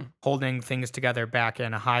now, holding things together back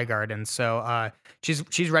in a Highgarden. So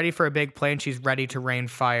she's ready for a big play, and she's ready to rain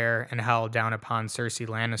fire and hell down upon Cersei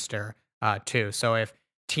Lannister too. So if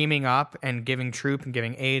teaming up and giving troop and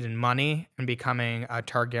giving aid and money and becoming a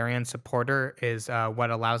Targaryen supporter is what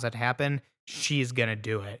allows that to happen, she's gonna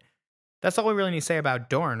do it. That's all we really need to say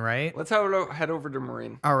about Dorne, right? Let's head over to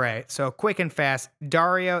Marine. All right, so quick and fast.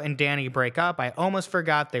 Dario and Dany break up. I almost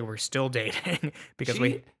forgot they were still dating because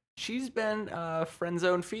she's been friend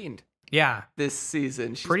zone fiend yeah, this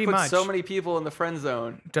season. She's Pretty put much. so many people in the friend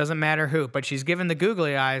zone. doesn't matter who, but she's given the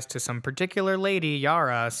googly eyes to some particular lady,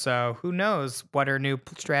 Yara. So who knows what her new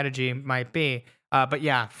strategy might be? But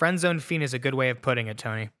yeah, friend zone fiend is a good way of putting it,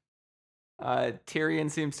 Tony. Tyrion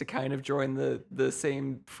seems to kind of join the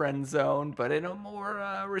same friend zone, but in a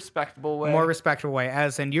more respectable way. More respectable way,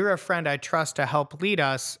 as in you're a friend I trust to help lead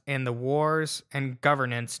us in the wars and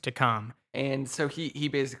governance to come. And so he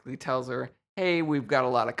basically tells her, hey, we've got a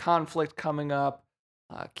lot of conflict coming up.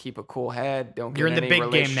 Keep a cool head. Don't get You're in the any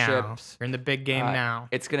big game now. relationships. You're in the big game now.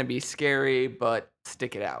 It's going to be scary, but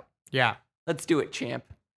stick it out. Yeah. Let's do it, champ.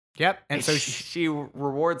 Yep. And so she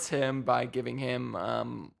rewards him by giving him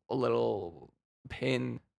a little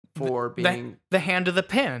pin for being the hand of the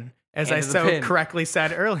pin, as Hand I of the so pin. correctly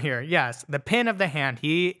said earlier. Yes, the pin of the hand.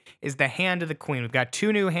 He is the hand of the queen. We've got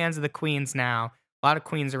 2 new hands of the queens now. A lot of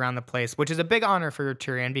queens around the place, which is a big honor for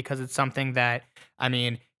Tyrion because it's something that, I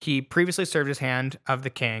mean, he previously served as hand of the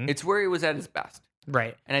king. It's where he was at his best.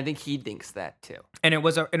 Right. And I think he thinks that too. And it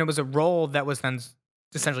was a role that was then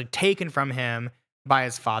essentially taken from him by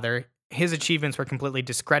his father. His achievements were completely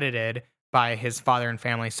discredited by his father and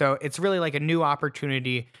family. So it's really like a new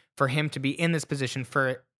opportunity for him to be in this position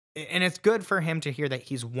and it's good for him to hear that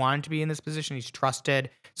he's wanted to be in this position. He's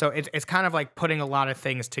trusted. So it's kind of like putting a lot of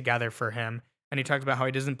things together for him. And he talked about how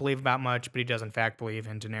he doesn't believe about much, but he does in fact believe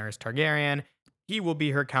in Daenerys Targaryen. He will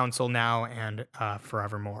be her counsel now and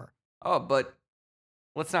forevermore. Oh, but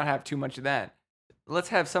let's not have too much of that. Let's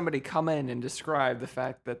have somebody come in and describe the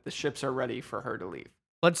fact that the ships are ready for her to leave.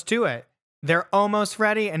 Let's do it. They're almost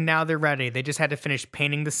ready, and now they're ready. They just had to finish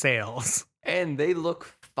painting the sails. And they look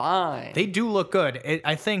fine. They do look good.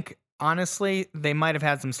 I think, honestly, they might have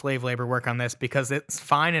had some slave labor work on this because it's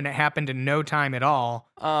fine and it happened in no time at all.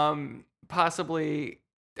 Possibly,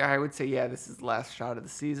 I would say, yeah, this is the last shot of the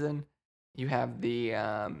season. You have the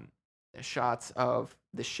shots of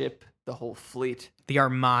the ship, the whole fleet, The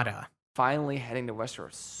Armada. finally heading to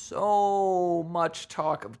Westeros. So much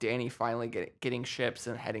talk of Dany finally getting ships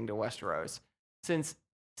and heading to Westeros. Since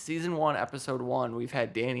season 1, episode 1, we've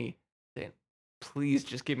had Dany saying, please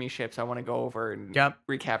just give me ships. I want to go over and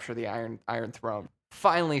recapture the Iron Throne.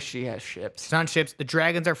 Finally, she has ships. It's on ships. The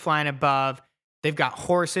dragons are flying above. They've got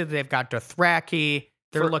horses. They've got Dothraki.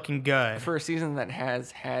 They're looking good. For a season that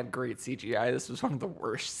has had great CGI, this was one of the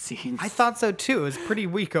worst scenes. I thought so too. It was pretty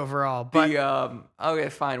weak overall. But okay,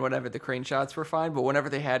 fine, whatever. The crane shots were fine, but whenever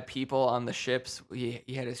they had people on the ships, you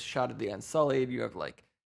had a shot of the Unsullied. You have like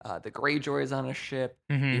the Greyjoys on a ship.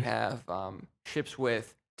 You have ships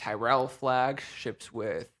with Tyrell flags, ships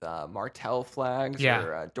with Martell flags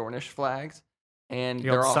or Dornish flags, and the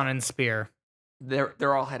old Sun and Spear.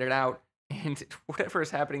 They're all headed out. And whatever is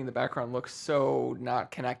happening in the background looks so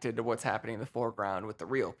not connected to what's happening in the foreground with the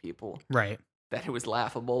real people. Right. That it was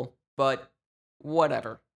laughable. But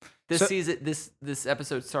whatever. This So- season, this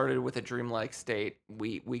episode started with a dreamlike state.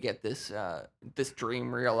 We get this this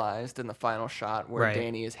dream realized in the final shot where Right.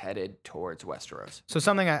 Danny is headed towards Westeros. So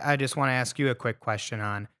something I just want to ask you a quick question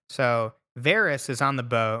on. So Varys is on the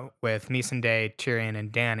boat with Missandei, Tyrion, and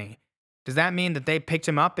Dany. Does that mean that they picked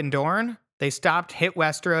him up in Dorne? They stopped, hit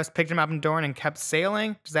Westeros, picked him up in Dorne, and kept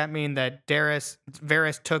sailing? Does that mean that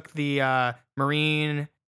Varys took the Marine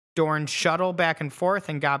Dorne shuttle back and forth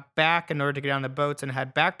and got back in order to get on the boats and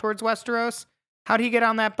head back towards Westeros? How'd he get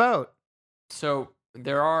on that boat? So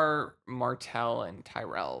there are Martell and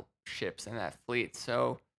Tyrell ships in that fleet.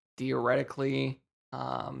 So theoretically,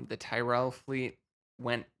 the Tyrell fleet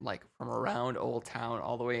went like from around Old Town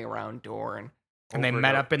all the way around Dorne. And they over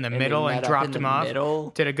met to- up in the and they middle and met up dropped in him the off? middle,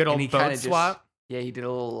 Did a good and old he kinda boat just- swap? Yeah, he did a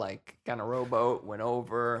little like kind of rowboat, went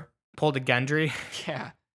over. Pulled a Gendry?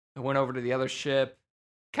 Yeah, I went over to the other ship,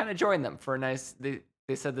 kind of joined them for a nice. They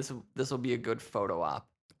said this will be a good photo op.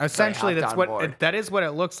 Essentially, hopped that's on what board. that is what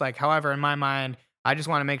it looks like. However, in my mind, I just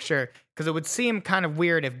want to make sure because it would seem kind of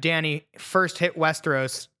weird if Dany first hit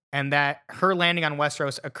Westeros and that her landing on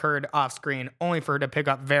Westeros occurred off screen, only for her to pick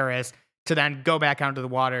up Varys to then go back out to the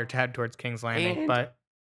water to head towards King's Landing. And- But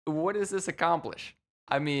What does this accomplish?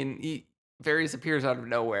 I mean, Varys appears out of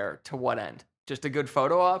nowhere. To what end? Just a good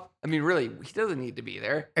photo op? I mean, really, he doesn't need to be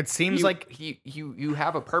there. it seems like you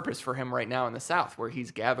have a purpose for him right now in the South, where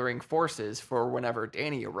he's gathering forces for whenever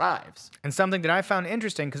Danny arrives. and something that I found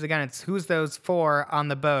interesting because again, it's who's those four on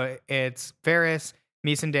the boat? It's Varys,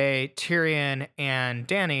 Missandei, Tyrion, and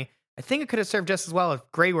Dany. I think it could have served just as well if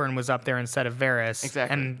Grey Worm was up there instead of Varys.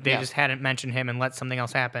 Exactly, And they yeah. just hadn't mentioned him and let something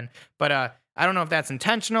else happen. But I don't know if that's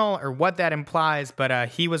intentional or what that implies, but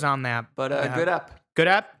he was on that. But good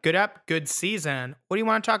up. Good season. What do you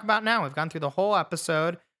want to talk about now? We've gone through the whole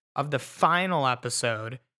episode of the final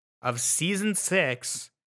episode of season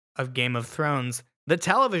 6 of Game of Thrones, the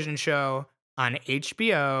television show on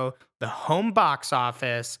HBO, the home box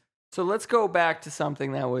office. So let's go back to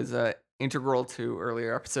something that was integral to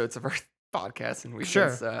earlier episodes of our podcast, and we Sure.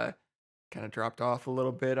 just kind of dropped off a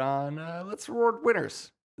little bit on. Let's reward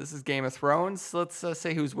winners. This is Game of Thrones. Let's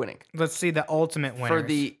say who's winning Let's see the ultimate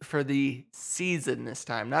winner. for the season this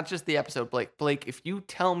time, not just the episode. Blake, if you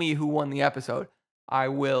tell me who won the episode, I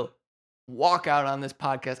will walk out on this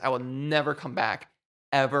podcast. I will never come back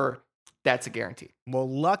ever. That's a guarantee. Well,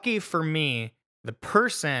 lucky for me, the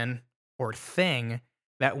person or thing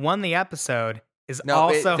that won the episode is No,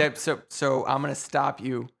 also so I'm gonna stop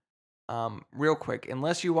you, real quick.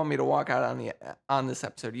 Unless you want me to walk out on this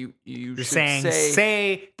episode, you You're should saying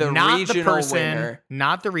say the the not the regional person, winner.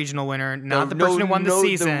 not the regional winner, not the person who won the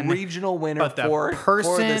season, the regional winner but the for the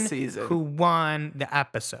person season. who won the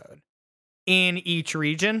episode in each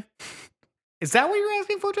region. Is that what you're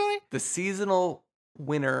asking for, Tony? the seasonal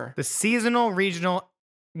winner The seasonal regional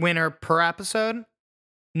winner per episode,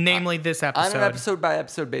 namely this on episode. an episode by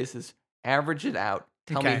episode basis. Average it out.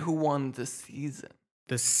 Tell Okay. me who won the season.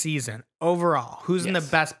 The season overall, who's in the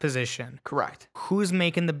Yes. best position? Correct. Who's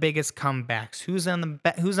making the biggest comebacks? Who's on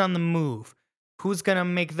the move? Who's gonna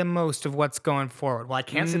make the most of what's going forward? Well, I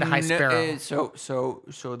can't see the High No, Sparrow.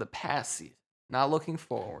 So the past season, not looking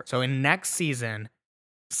forward. So in next season,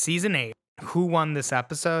 season 8, who won this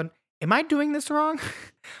episode? Am I doing this wrong?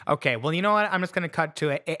 Okay, well, you know what? I'm just gonna cut to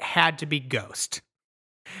it. It had to be Ghost.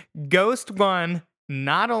 Ghost won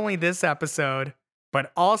not only this episode,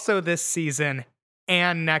 but also this season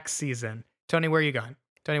and next season. Tony, where are you going?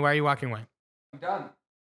 Tony, why are you walking away? I'm done.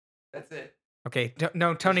 That's it. Okay,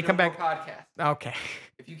 no, Tony, There's come no back. more podcast. Okay.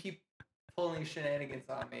 If you keep pulling shenanigans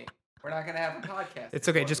on me, we're not gonna have a podcast. It's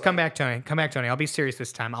okay. Just come back, Tony. Come back, Tony. I'll be serious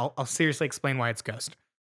this time. I'll seriously explain why it's Ghost.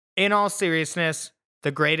 In all seriousness,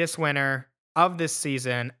 the greatest winner of this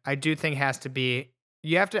season, I do think has to be,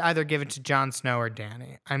 you have to either give it to Jon Snow or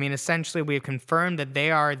Dany. I mean, essentially, we have confirmed that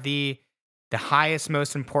they are the highest,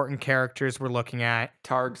 most important characters we're looking at.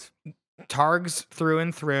 Targs. Targs through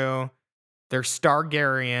and through. They're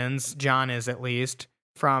Stargaryans, Jon is at least.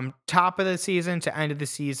 From top of the season to end of the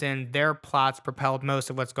season, their plots propelled most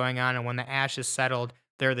of what's going on, and when the ash is settled,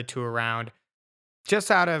 they're the two around.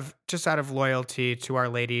 Just out of loyalty to Our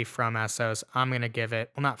Lady from Essos, I'm gonna give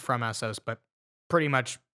it, well, not from Essos, but pretty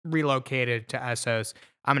much relocated to Essos.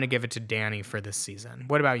 I'm gonna give it to Dany for this season.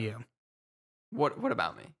 What about you? What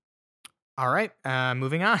about me? All right,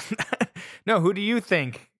 moving on. No, who do you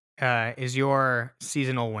think is your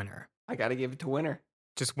seasonal winner? I gotta give it to winner.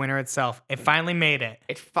 Just winner itself. It finally made it.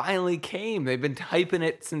 It finally came. They've been typing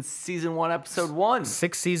it since season 1, episode 1.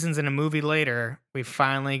 6 seasons and a movie later, we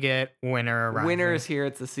finally get winner arriving. Winner is here.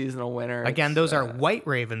 It's the seasonal winner. Again, It's, those are white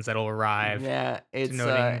ravens that'll arrive. Yeah, it's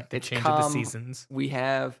denoting the it's change of the come. seasons. We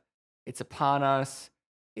have it's upon us.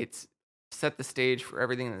 it's set the stage for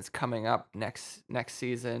everything that's coming up next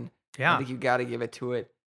season. I Yeah. think you got to give it to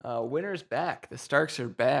it. Winter's back. The Starks are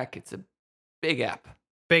back. It's a big app.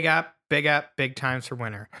 Big up, big up, big times for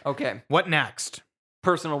winter. Okay, What next?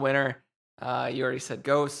 personal winner. You already said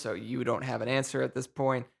Ghost, so you don't have an answer at this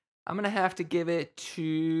point. I'm gonna have to give it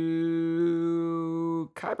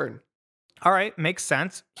to Kyburn. All right, makes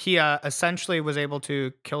sense. He essentially was able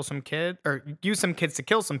to kill some kid or use some kids to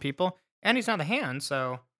kill some people, and he's not the hand,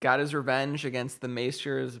 so Got his revenge against the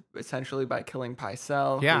Maesters essentially by killing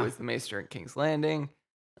Pycelle, Yeah. who was the Maester in King's Landing.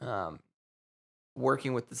 Um,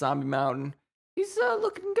 working with the Zombie Mountain. He's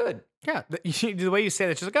looking good. yeah. The way you say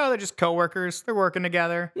that, just like, oh, they're just coworkers. They're working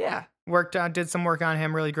together. Yeah. Did some work on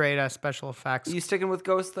him. Really great special effects. You sticking with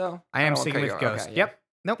Ghost though? I am don't wanna sticking cut with you off. Ghost. Okay, yeah. Yep.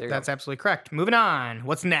 Nope, There you that's go. absolutely correct. Moving on.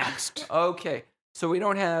 What's next? Okay. So we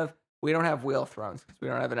don't have Wheel of Thrones because we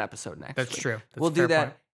don't have an episode next That's week. true. That's We'll a do fair that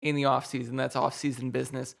point. in the off season. That's off season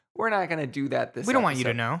business. We're not gonna do that this. We don't want you to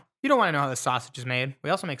episode. know. You don't want to know how the sausage is made. We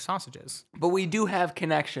also make sausages. But we do have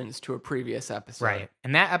connections to a previous episode. Right.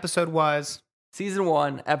 And that episode was, Season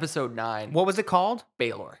 1, episode 9, what was it called?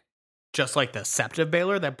 Baelor. Just like the Sept of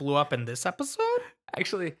Baylor that blew up in this episode?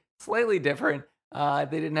 Actually, slightly different. They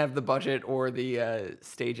didn't have the budget or the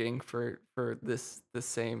staging for this the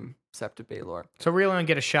same Sept of Baelor. So we only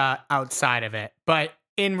get a shot outside of it. But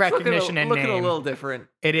in It's recognition and looking name, a little different.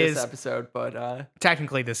 it this is episode, but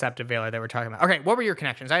technically the Sept of Baylor that we're talking about. Okay, what were your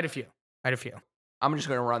connections? I had a few. I'm just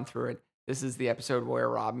gonna run through it. This is the episode where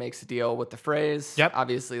Rob makes a deal with the phrase. Yep.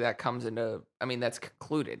 Obviously, that comes into. I mean, that's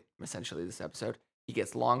concluded essentially. This episode, he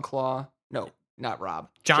gets Longclaw. No, not Rob.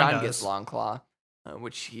 John gets does. Longclaw,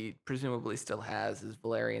 which he presumably still has. Is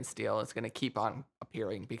Valerian steel. It's going to keep on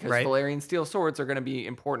appearing because Right. Valerian steel swords are going to be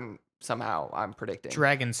important somehow. I'm predicting.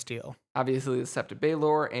 Dragon Steel. Obviously, the Sept of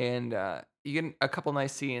Baelor, and you get a couple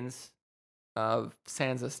nice scenes of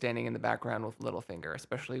Sansa standing in the background with Littlefinger,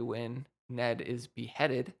 especially when Ned is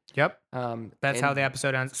beheaded. Yep. That's how And the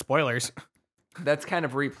episode ends. Spoilers. That's kind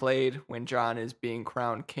of replayed when Jon is being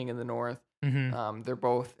crowned King of the North. Hmm. They're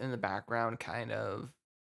both in the background, kind of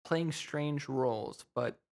playing strange roles,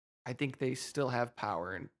 but I think they still have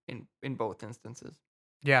power in both instances.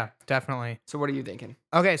 Yeah, definitely. So, what are you thinking?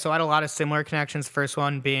 Okay, so I had a lot of similar connections. First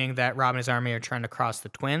one being that Rob and his army are trying to cross the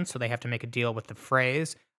Twin, so they have to make a deal with the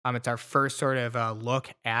Freys. It's our first sort of look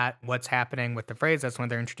at what's happening with the Freys. That's when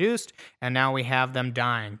they're introduced, and now we have them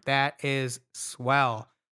dying. That is swell.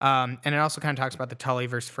 And it also kind of talks about the Tully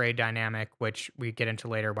versus Frey dynamic, which we get into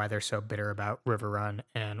later, why they're so bitter about River Run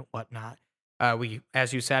and whatnot.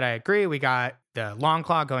 As you said, I agree. We got the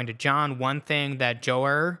Longclaw going to Jon. One thing that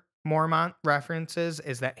Joer Mormont references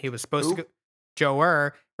is that he was supposed Who? to go.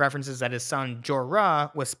 Joer references that his son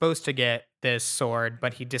Jorah was supposed to get this sword,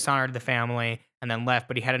 but he dishonored the family and then left.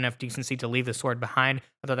 But he had enough decency to leave the sword behind.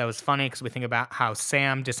 I thought that was funny because we think about how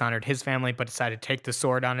Sam dishonored his family, but decided to take the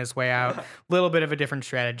sword on his way out. Little bit of a different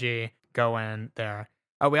strategy going there.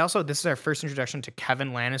 This is our first introduction to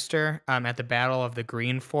Kevin Lannister at the Battle of the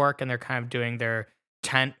Green Fork, and they're kind of doing their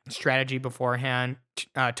tent strategy beforehand.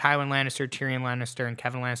 Tywin Lannister, Tyrion Lannister, and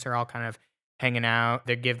Kevin Lannister are all kind of hanging out.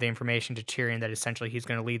 They give the information to Tyrion that essentially he's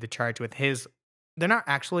going to lead the charge with his. They're not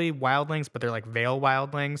actually wildlings, but they're like Vale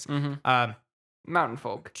wildlings, Mountain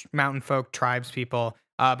folk. mountain folk, tribes people.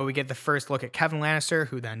 But we get the first look at Kevin Lannister,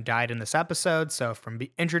 who then died in this episode. So from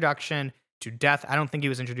introduction to death, I don't think he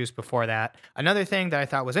was introduced before that. Another thing that I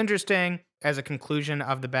thought was interesting as a conclusion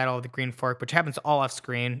of the Battle of the Green Fork, which happens all off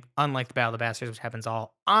screen, unlike the Battle of the Bastards, which happens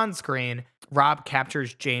all on screen, Rob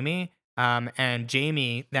captures Jaime. And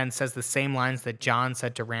Jaime then says the same lines that Jon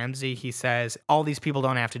said to Ramsay. He says, all these people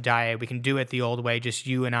don't have to die. We can do it the old way, just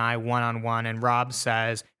you and I, one-on-one. And Rob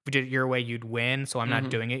says, if we did it your way, you'd win. So I'm not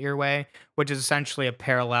doing it your way, which is essentially a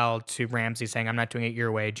parallel to Ramsay saying, I'm not doing it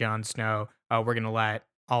your way, Jon Snow. We're going to let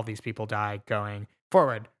all these people die going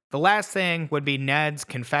forward. The last thing would be Ned's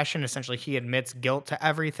confession. Essentially, he admits guilt to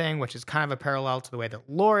everything, which is kind of a parallel to the way that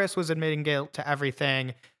Loras was admitting guilt to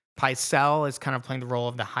everything. Pycelle is kind of playing the role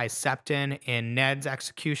of the High Septon in Ned's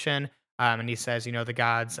execution. And he says, the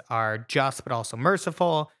gods are just but also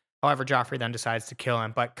merciful. However, Joffrey then decides to kill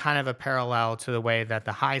him, but kind of a parallel to the way that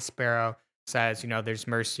the High Sparrow says, there's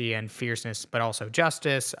mercy and fierceness, but also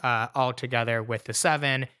justice all together with the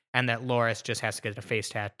Seven, and that Loras just has to get a face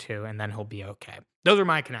tattoo and then he'll be okay. Those are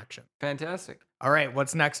my connections. Fantastic. All right,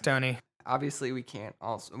 what's next, Tony? Obviously, we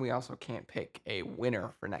also can't pick a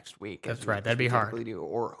winner for next week. That's right. That'd be hard.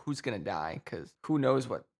 Or who's gonna die, because who knows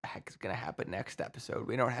what the heck is gonna happen next episode.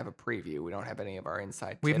 We don't have a preview. We don't have any of our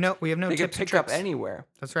inside tips. We have no They tips can and pick up tricks. anywhere.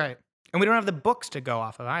 That's right. And we don't have the books to go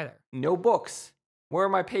off of either. No books. Where are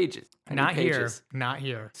my pages? I need Not here. pages. Not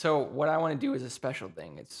here. So what I want to do is a special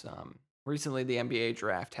thing. It's recently the NBA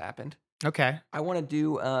draft happened. Okay. I want to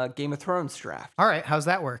do a Game of Thrones draft. All right. How's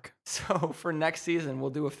that work? So for next season, we'll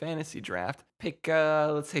do a fantasy draft. Pick,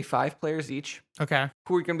 let's say 5 players each Okay.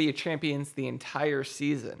 who are going to be champions the entire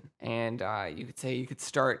season. And you could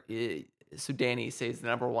start. So Danny says the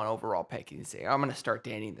number 1 overall pick. And you say, I'm going to start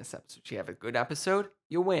Danny in this episode. You have a good episode,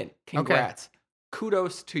 you win. Congrats. Okay.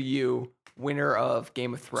 Kudos to you, winner of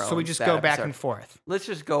Game of Thrones. So we just go back and forth. Let's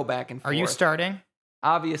just go back and forth. Are you starting?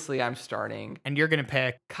 Obviously, I'm starting. And you're going to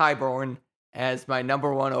pick Qyburn as my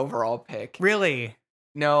number 1 overall pick. Really?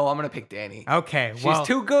 No, I'm going to pick Danny. Okay. She's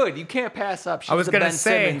too good. You can't pass up. She's I was the going to Ben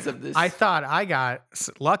say, Simmons of this. I thought I got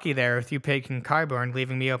lucky there with you picking Qyburn,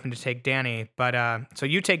 leaving me open to take Danny. But so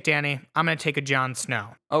you take Danny. I'm going to take a Jon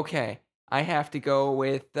Snow. Okay. I have to go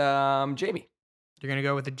with Jamie. You're going to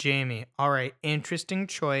go with a Jamie. All right. Interesting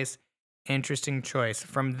choice. Interesting choice.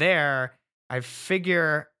 From there, I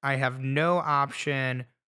figure I have no option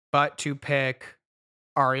but to pick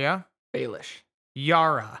Arya, Baelish,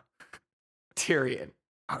 Yara, Tyrion.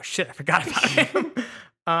 Oh shit, I forgot about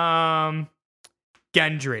him.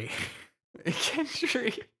 Gendry.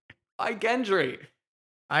 Gendry. Why Gendry?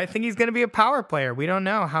 I think he's gonna be a power player. We don't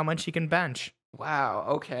know how much he can bench. Wow.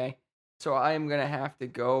 Okay. So I am gonna have to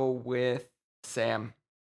go with Sam.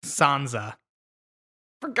 Sansa.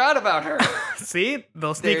 Forgot about her. See,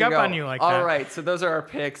 they'll sneak up on you like that. All right. So those are our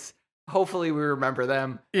picks. Hopefully we remember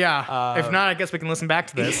them. Yeah. If not, I guess we can listen back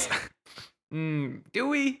to this. Do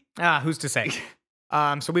we? Who's to say?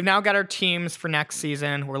 So we've now got our teams for next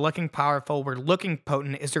season. We're looking powerful. We're looking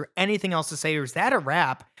potent. Is there anything else to say, or is that a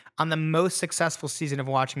wrap on the most successful season of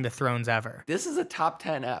Watching the Thrones ever? This is a top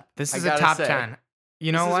 10 ep. This is a top 10.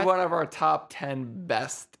 You know what? This is one of our top 10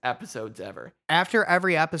 best episodes ever. After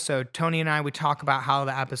every episode, Tony and I, we talk about how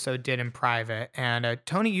the episode did in private. And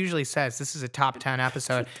Tony usually says this is a top 10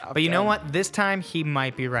 episode. But you know what? This time, he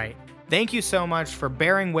might be right. Thank you so much for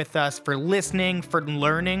bearing with us, for listening, for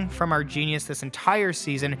learning from our genius this entire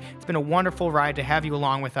season. It's been a wonderful ride to have you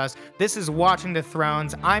along with us. This is Watching the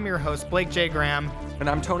Thrones. I'm your host, Blake J. Graham. And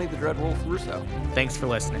I'm Tony the Dreadwolf Russo. Thanks for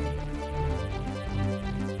listening.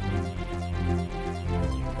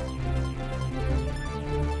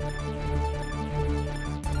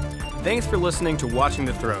 Thanks for listening to Watching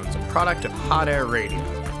the Thrones, a product of Hot Air Radio.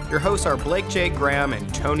 Your hosts are Blake J. Graham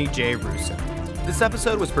and Tony J. Russo. This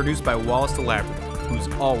episode was produced by Wallace the Labrador,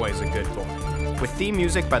 who's always a good boy, with theme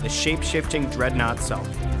music by the shape-shifting Dreadnought Self.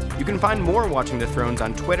 You can find more Watching the Thrones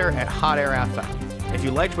on Twitter at Hot Air FM. If you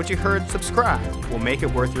liked what you heard, subscribe. We'll make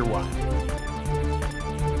it worth your while.